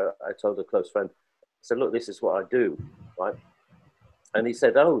 I told a close friend, I said, look, this is what I do, right? And he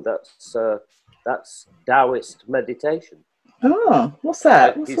said, oh, that's Taoist meditation. Oh, what's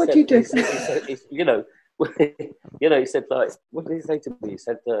that? What do you do? He said, he said, like, what did he say to me? He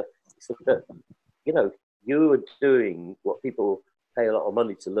said that, you were doing what people pay a lot of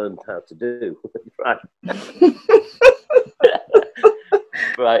money to learn how to do, right?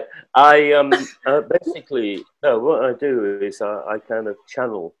 Right. I basically, what I do is I kind of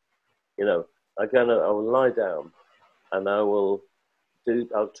channel, I will lie down and I'll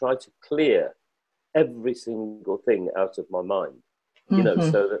try to clear every single thing out of my mind, you know,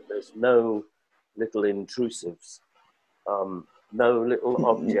 so that there's no little intrusives, no little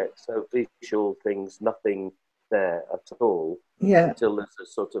objects, no visual things, nothing there at all. Yeah. Until there's a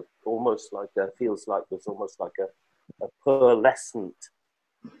sort of almost like feels like there's almost like a pearlescent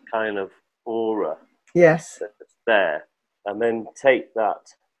kind of aura. Yes. That's there, and then take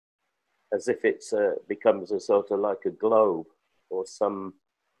that as if it's becomes a sort of like a globe or some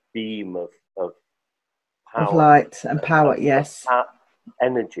beam of power, of light and power, yes,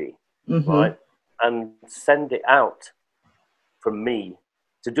 energy, right, and send it out from me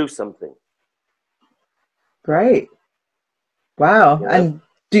to do something. Great. Wow. You know? And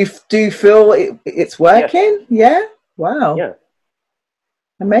do you feel it's working? Yeah. Wow. Yeah.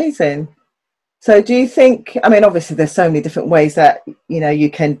 Amazing. So do you think, I mean, obviously there's so many different ways that, you know, you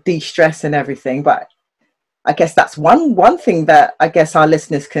can de-stress and everything, but I guess that's one thing that I guess our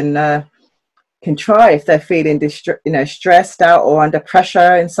listeners can try if they're feeling stressed out or under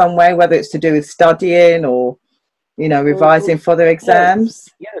pressure in some way, whether it's to do with studying or, you know, revising for their exams.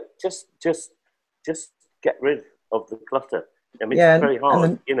 Yeah, just get rid of the clutter. I mean, it's very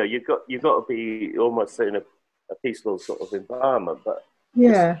hard. You know, you've got to be almost in a peaceful sort of environment, but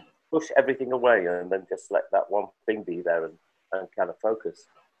yeah, push everything away and then just let that one thing be there and kind of focus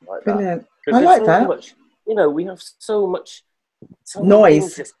like brilliant. that. I like that. Much, you know, we have so much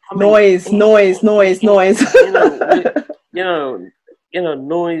noise. Noise. You know,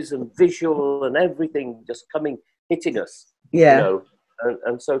 noise and visual and everything just hitting us. Yeah. You know,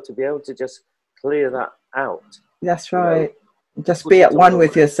 and so to be able to just clear that out. That's right. You know, just be at one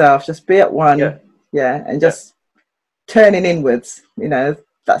with yourself. Just be at one. Yeah. And just turning inwards. You know,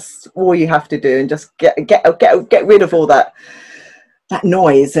 that's all you have to do, and just get rid of all that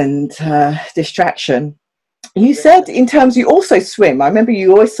noise and distraction. You said in terms you also swim. I remember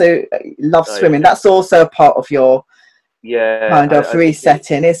you also love swimming. That's also a part of your kind of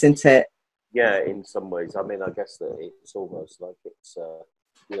resetting, isn't it? Yeah, in some ways. I mean, I guess that it's almost like it's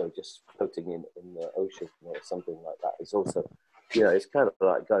you know, just floating in the ocean or something like that. It's also, you know, it's kind of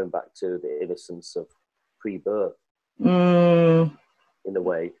like going back to the innocence of pre-birth in a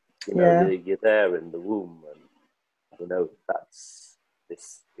way. You know, you're there in the womb, and you know that's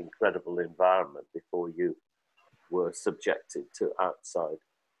this incredible environment before you were subjected to outside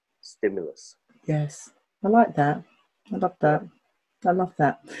stimulus. Yes, I like that. I love that. I love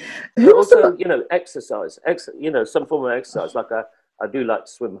that. Also, you know, exercise. You know, some form of exercise. Like I do like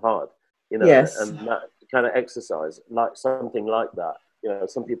to swim hard. You know, and that kind of exercise, like something like that. You know,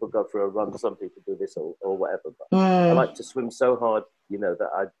 some people go for a run, some people do this or whatever. But I like to swim so hard, you know, that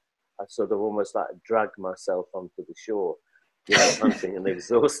I sort of almost like drag myself onto the shore. You know, hunting and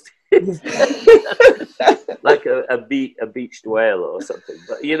exhausted, like a beached whale or something.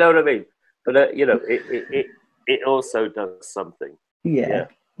 But you know what I mean. But you know, it also does something. Yeah.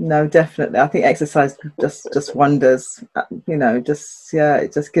 No, definitely. I think exercise just wonders. You know, it just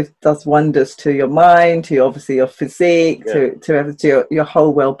does wonders to your mind, to obviously your physique, to your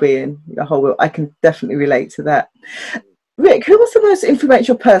whole well-being, I can definitely relate to that. Rick, who was the most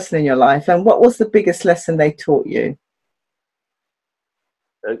influential person in your life, and what was the biggest lesson they taught you?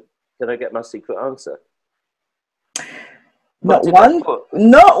 Can I get my secret answer? Not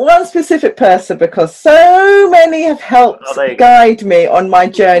one specific person, because so many have helped guide me on my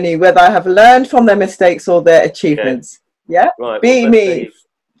journey, whether I have learned from their mistakes or their achievements. Yeah, right. Be me.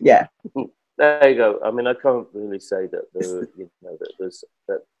 Yeah. There you go. I mean, I can't really say that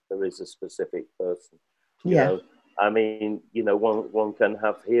that there is a specific person. You know? I mean, you know, one can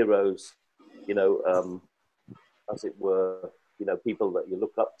have heroes, you know, as it were, you know, people that you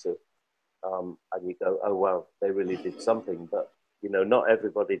look up to. And you go, oh, wow, they really did something. But, you know, not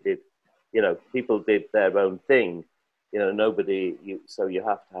everybody did. You know, people did their own thing. You know, so you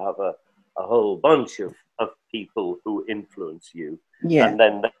have to have a whole bunch of people who influence you. Yeah. And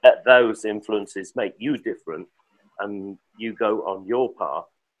then those influences make you different. And you go on your path,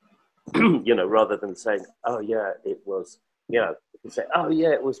 you know, rather than saying, oh, yeah, it was, you know, you can say, oh,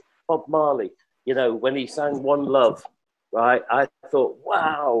 yeah, it was Bob Marley. You know, when he sang One Love. Right, I thought,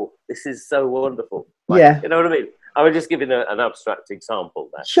 wow, this is so wonderful. Like, you know what I mean? I was just giving an abstract example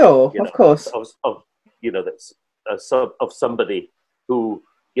there. Sure, of course. Of you know, that's of somebody who,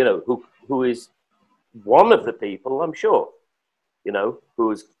 you know, who is one of the people, I'm sure, you know, who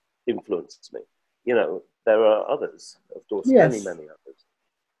has influenced me. You know, there are others, of course, many others.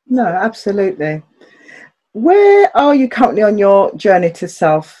 No, absolutely. Where are you currently on your journey to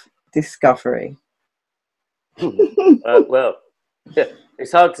self-discovery? Well,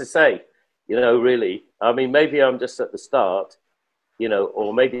 it's hard to say. you know, really. I mean, maybe I'm just at the start, you know,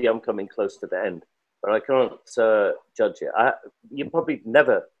 or maybe I'm coming close to the end, but I can't judge it. You probably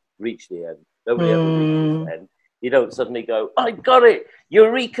never reach the end. Nobody ever reaches the end. You don't suddenly go, I got it,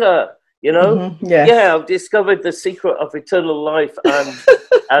 eureka, you know? Yes. Yeah, I've discovered the secret of eternal life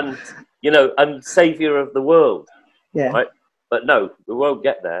and you know, and savior of the world. Yeah. Right? But no, we won't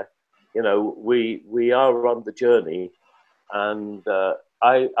get there. You know, we are on the journey, and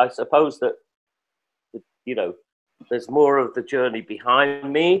I suppose that, you know, there's more of the journey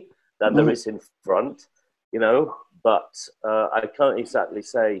behind me than there is in front, you know, but I can't exactly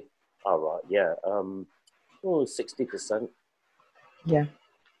say, all right, yeah, 60%. Yeah,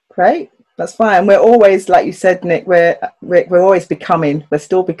 great. That's fine. We're always, like you said, Nick, we're always becoming. We're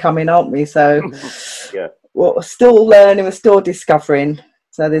still becoming, aren't we? So yeah, we're still learning. We're still discovering.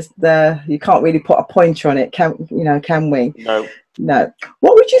 So you can't really put a pointer on it, can we? No.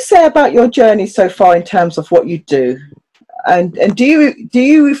 What would you say about your journey so far in terms of what you do, and do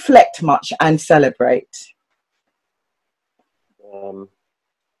you reflect much and celebrate?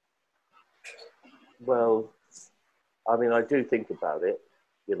 Well, I mean, I do think about it,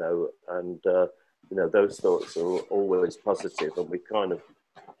 you know, and you know, those thoughts are always positive, and we've kind of,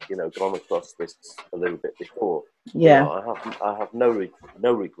 you know, gone across this a little bit before. Yeah. You know, I have no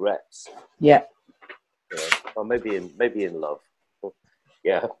regrets. Yeah. Or maybe in love.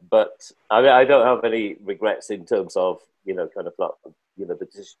 Yeah, but I don't have any regrets in terms of, you know, kind of like, you know, the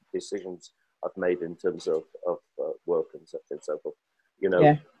decisions I've made in terms of work and so forth. You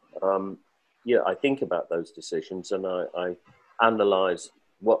know, yeah, I think about those decisions, and I analyze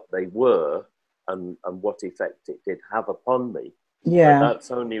what they were and what effect it did have upon me. Yeah. But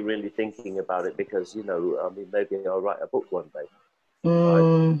that's only really thinking about it because, you know, I mean, maybe I'll write a book one day.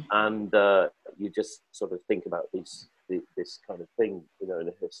 Right? And you just sort of think about this kind of thing, you know, in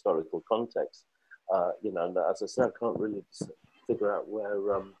a historical context. You know, and as I said, I can't really figure out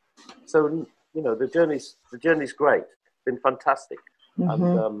where. So, you know, the journey's great. It's been fantastic,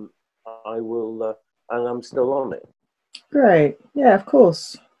 and I will, and I'm still on it. Great. Yeah, of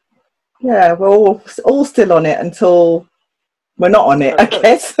course. Yeah, we're all still on it until we're not on it, I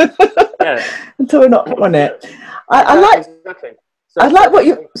guess. Yeah. Until we're not on it. I like. Exactly. I like what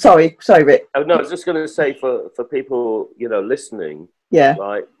you. Sorry, Rick. Oh, no, I was just going to say for people, you know, listening. Yeah.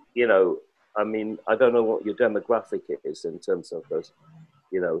 Right. You know, I mean, I don't know what your demographic is in terms of those,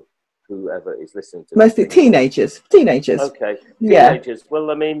 you know, whoever is listening to. Mostly teenagers. Teenagers. Okay. Yeah. Teenagers. Well,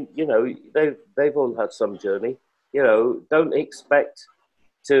 I mean, you know, they've all had some journey. You know, don't expect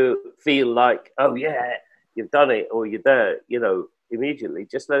to feel like, oh yeah, you've done it or you're there. You know, immediately,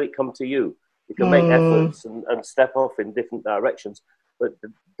 just let it come to you. You can make efforts and step off in different directions, but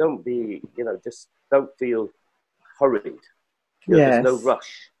don't be, you know, just don't feel hurried. You know, there's no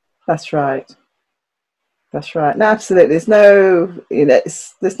rush. That's right. That's right. No, absolutely. There's no, you know,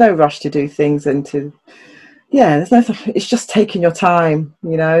 there's no rush to do things and to, yeah, it's just taking your time,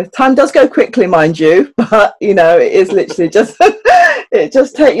 you know. Time does go quickly, mind you, but, you know, it is literally just,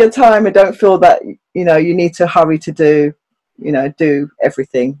 just take your time and don't feel that, you know, you need to hurry to do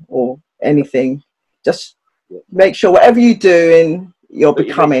everything or anything. Just make sure whatever you do you're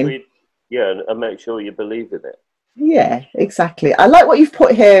becoming. And make sure you believe in it. Yeah, exactly. I like what you've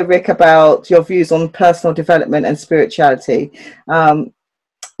put here, Rick, about your views on personal development and spirituality.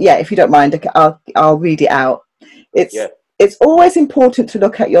 Yeah, if you don't mind, I'll read it out. It's always important to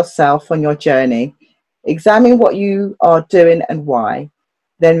look at yourself on your journey, examine what you are doing and why,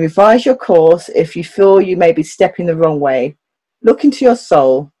 then revise your course if you feel you may be stepping the wrong way. Look into your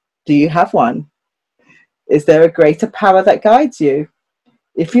soul. Do you have one? Is there a greater power that guides you?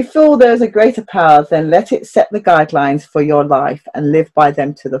 If you feel there's a greater power, then let it set the guidelines for your life and live by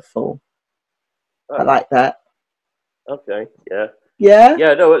them to the full. Oh. I like that. Okay. Yeah. Yeah.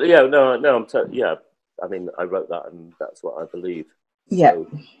 Yeah. No. Yeah. No. Yeah. I mean, I wrote that, and that's what I believe. Yeah. So,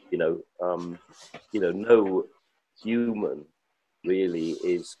 you know, no human really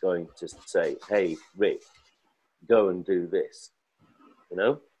is going to say, "Hey, Rick, go and do this." You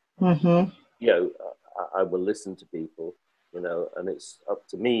know. Mm-hmm. You know, I will listen to people. You know, and it's up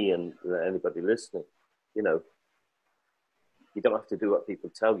to me and anybody listening. You know, you don't have to do what people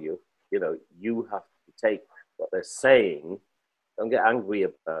tell you. You know, you have to take what they're saying. Don't get angry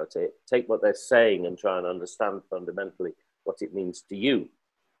about it. Take what they're saying and try and understand fundamentally what it means to you,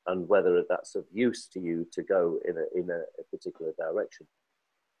 and whether that's of use to you to go in a particular direction.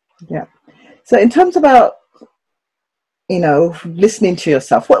 Yeah. So, in terms about, you know, listening to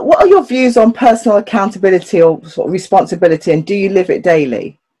yourself, what are your views on personal accountability or sort of responsibility, and do you live it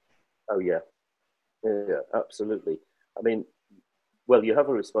daily? Oh yeah, absolutely. I mean, well, you have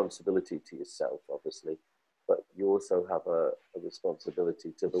a responsibility to yourself, obviously, but you also have a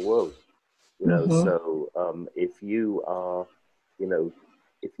responsibility to the world. You know, Mm-hmm. so if you are, you know,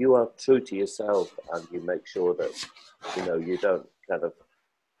 if you are true to yourself and you make sure that, you know, you don't kind of,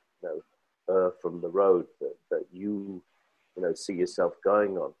 you know, err from the road that you know, see yourself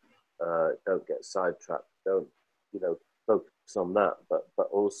going on, don't get sidetracked, don't, you know, focus on that, but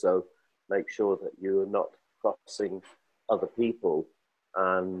also make sure that you are not crossing other people,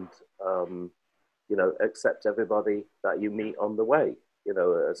 and you know, accept everybody that you meet on the way, you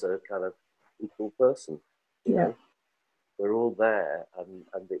know, as a kind of equal person. You Yeah. know, we're all there, and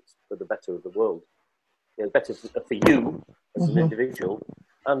it's for the better of the world. You know, better for you as an Mm-hmm. individual,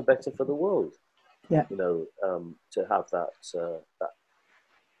 and better for the world. Yeah. You know, to have that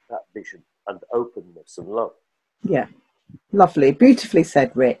vision and openness and love. Yeah. Lovely. Beautifully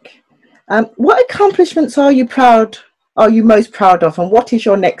said, Rick. What accomplishments are you most proud of, and what is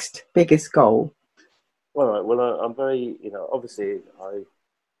your next biggest goal? All right. Well, I'm very, you know, obviously,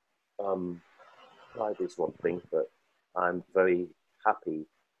 pride is one thing, but I'm very happy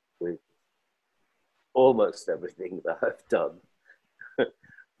with almost everything that I've done.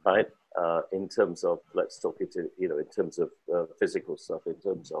 Right. In terms of, let's talk into, you know, in terms of physical stuff, in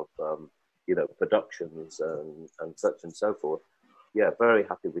terms of, you know, productions and such and so forth. Yeah, very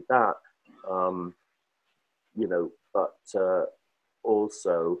happy with that. You know, but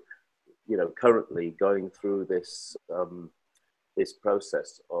also, you know, currently going through this this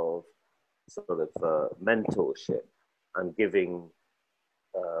process of sort of mentorship and giving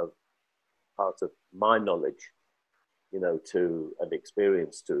part of my knowledge, you know, to and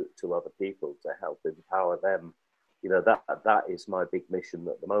experience to other people to help empower them. You know, that is my big mission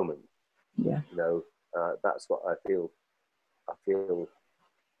at the moment. Yeah. You know, that's what I feel. I feel,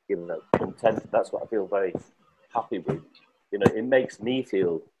 you know, content. That's what I feel very happy with. You know, it makes me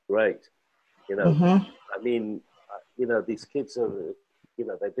feel great. You know, Mm-hmm. I mean, you know, these kids are, you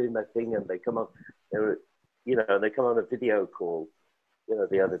know, they're doing their thing and they come on, they're, you know, they come on a video call, you know,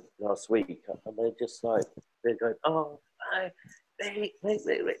 the other last week, and they're just like, they're going, oh,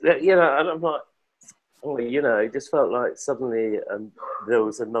 you know, and I'm like, oh, you know, it just felt like suddenly there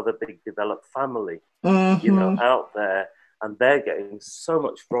was another big developed family, you know, Mm-hmm. out there, and they're getting so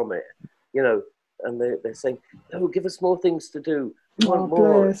much from it, you know, and they're saying, oh, give us more things to do. We Oh, want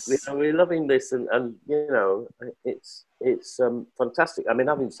more. You bless. know, we're loving this, and you know, it's fantastic. I mean,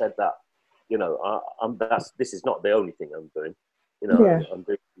 having said that, you know, this is not the only thing I'm doing. You know, Yeah. I'm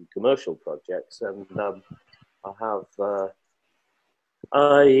doing commercial projects, and I have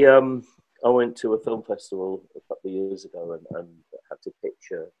I went to a film festival a couple of years ago and had to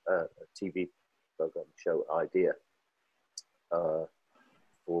pitch a TV program show idea for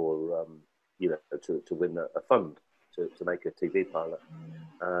you know, to win a fund to make a TV pilot,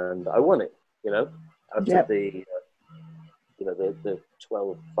 and I won it. You know, out of Yep. the you know, the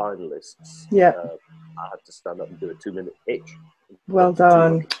 12 finalists, Yep. I had to stand up and do a 2-minute pitch in Well front of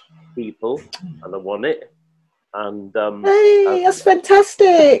done. 200 people, and I won it. And Hey, that's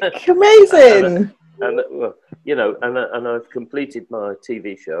fantastic. and, Amazing. well, you know, and I've completed my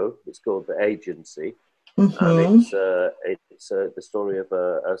TV show. It's called The Agency, and Mm-hmm. it's the story of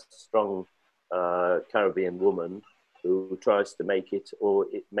a strong Caribbean woman who tries to make it, or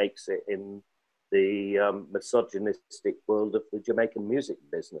it makes it, in the misogynistic world of the Jamaican music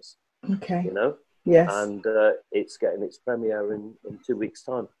business. Okay. You know, Yes. and it's getting its premiere in 2 weeks'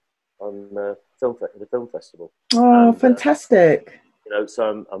 time on the film festival. Oh, And fantastic. you know,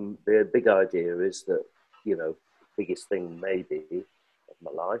 so the big idea is that, you know, the biggest thing maybe of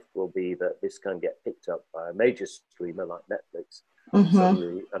my life will be that this can get picked up by a major streamer like Netflix, Mm-hmm.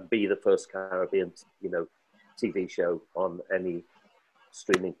 suddenly, and be the first Caribbean, you know, TV show on any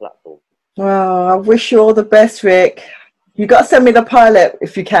streaming platform. Well, I wish you all the best, Rick. You got to send me the pilot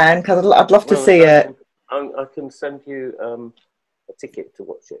if you can, because I'd love to Well, see it. I can send you a ticket to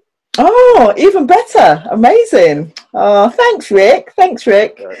watch it. Oh, even better. Amazing. Oh, thanks, Rick. Thanks,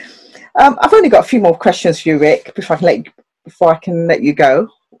 Rick. I've only got a few more questions for you, Rick, before I can let you go.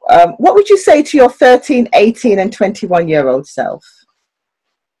 What would you say to your 13, 18 and 21-year-old self?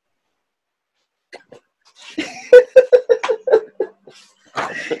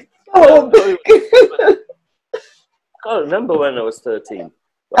 Well, I can't remember when I was 13.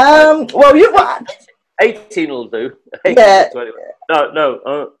 Well, you 18 will do. 18 yeah. to 21.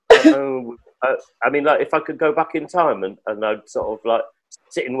 No. I mean, like, if I could go back in time and I'd sort of like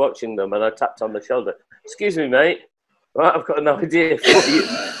sitting watching them and I tapped on the shoulder, excuse me, mate, right, I've got an idea for you.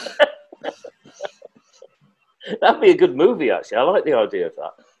 That'd be a good movie, actually. I like the idea of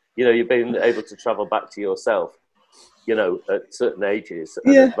that. You know, you've been able to travel back to yourself you know, at certain ages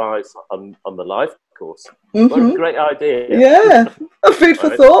and advice on the life course. Mm-hmm. What a great idea. Yeah, a food for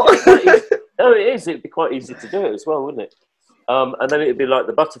thought. No, it is. It'd be quite easy to do it as well, wouldn't it? And then it'd be like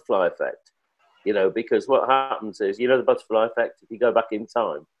the butterfly effect, you know, because what happens is, you know, the butterfly effect, if you go back in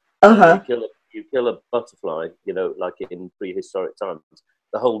time, you kill a butterfly, you know, like in prehistoric times,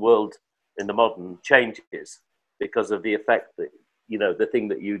 the whole world in the modern changes because of the effect that, you know, the thing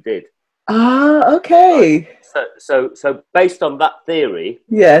that you did. Ah, okay. Right. So based on that theory,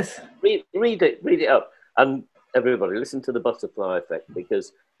 yes, read it up, and everybody listen to the butterfly effect,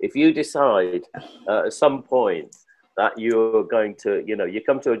 because if you decide at some point that you're going to, you know, you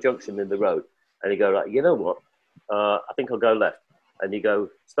come to a junction in the road and you go, like, you know what, I think I'll go left, and you go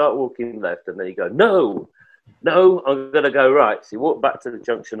start walking left, and then you go, no, I'm going to go right. So you walk back to the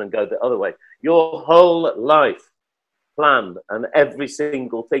junction and go the other way. Your whole life plan and every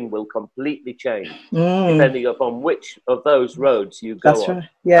single thing will completely change depending upon which of those roads you go on. Right.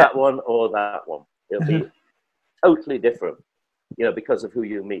 Yeah. That one or that one. It'll be totally different, you know, because of who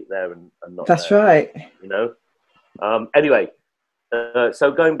you meet there and not. That's there, right. You know. Anyway,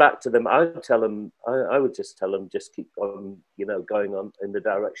 so going back to them, I would just tell them, just keep on, you know, going on in the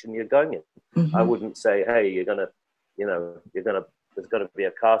direction you're going in. Mm-hmm. I wouldn't say, hey, there's gonna be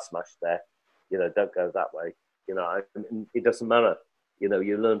a car smash there, you know, don't go that way. You know, it doesn't matter. You know,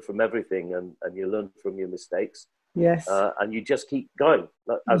 you learn from everything, and you learn from your mistakes. Yes. And you just keep going,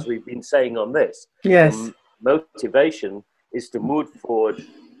 as we've been saying on this. Yes. Motivation is to move forward,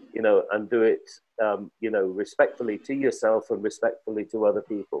 you know, and do it, you know, respectfully to yourself and respectfully to other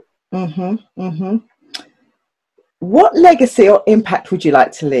people. Mm-hmm. Mm-hmm. What legacy or impact would you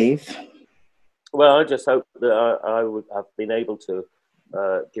like to leave? Well, I just hope that I would have been able to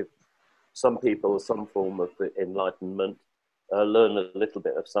give some people some form of enlightenment, learn a little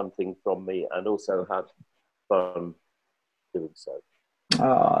bit of something from me, and also have fun doing so.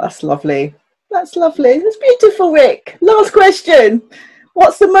 Oh, that's lovely. That's lovely. That's beautiful, Rick. Last question.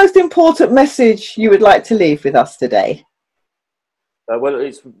 What's the most important message you would like to leave with us today? Well,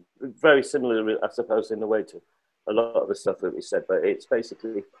 it's very similar, I suppose, in a way to a lot of the stuff that we said, but it's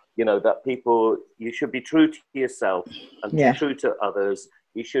basically, you know, that people, you should be true to yourself and true to others.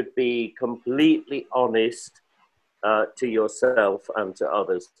 You should be completely honest to yourself and to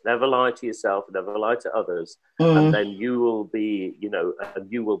others. Never lie to yourself, never lie to others. And then you will be, you know,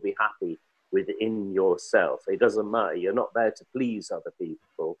 and you will be happy within yourself. It doesn't matter. You're not there to please other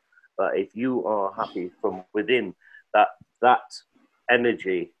people. But if you are happy from within, that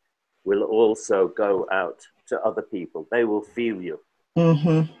energy will also go out to other people. They will feel you.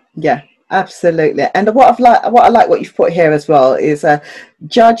 Mm-hmm. Yeah. Absolutely. And what I like what you've put here as well is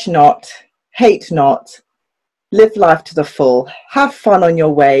judge not, hate not, live life to the full, have fun on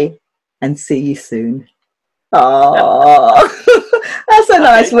your way, and see you soon. Oh, that's a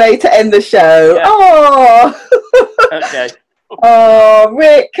nice way to end the show. Yeah. Oh, okay. Oh,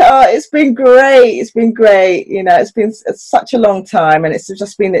 Rick, it's been great. It's been great. You know, it's been such a long time, and it's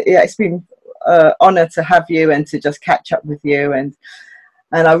just been, it's been honor to have you and to just catch up with you.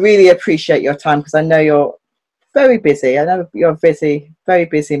 And I really appreciate your time, because I know you're very busy. I know you're a busy, very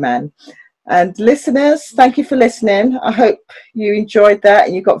busy man. And listeners, thank you for listening. I hope you enjoyed that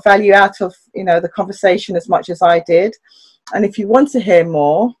and you got value out of, you know, the conversation as much as I did. And if you want to hear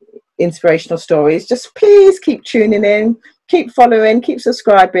more inspirational stories, just please keep tuning in, keep following, keep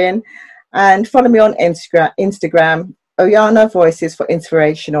subscribing, and follow me on Instagram, Oyana Voices for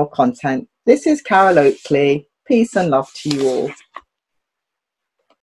inspirational content. This is Carol Oakley. Peace and love to you all.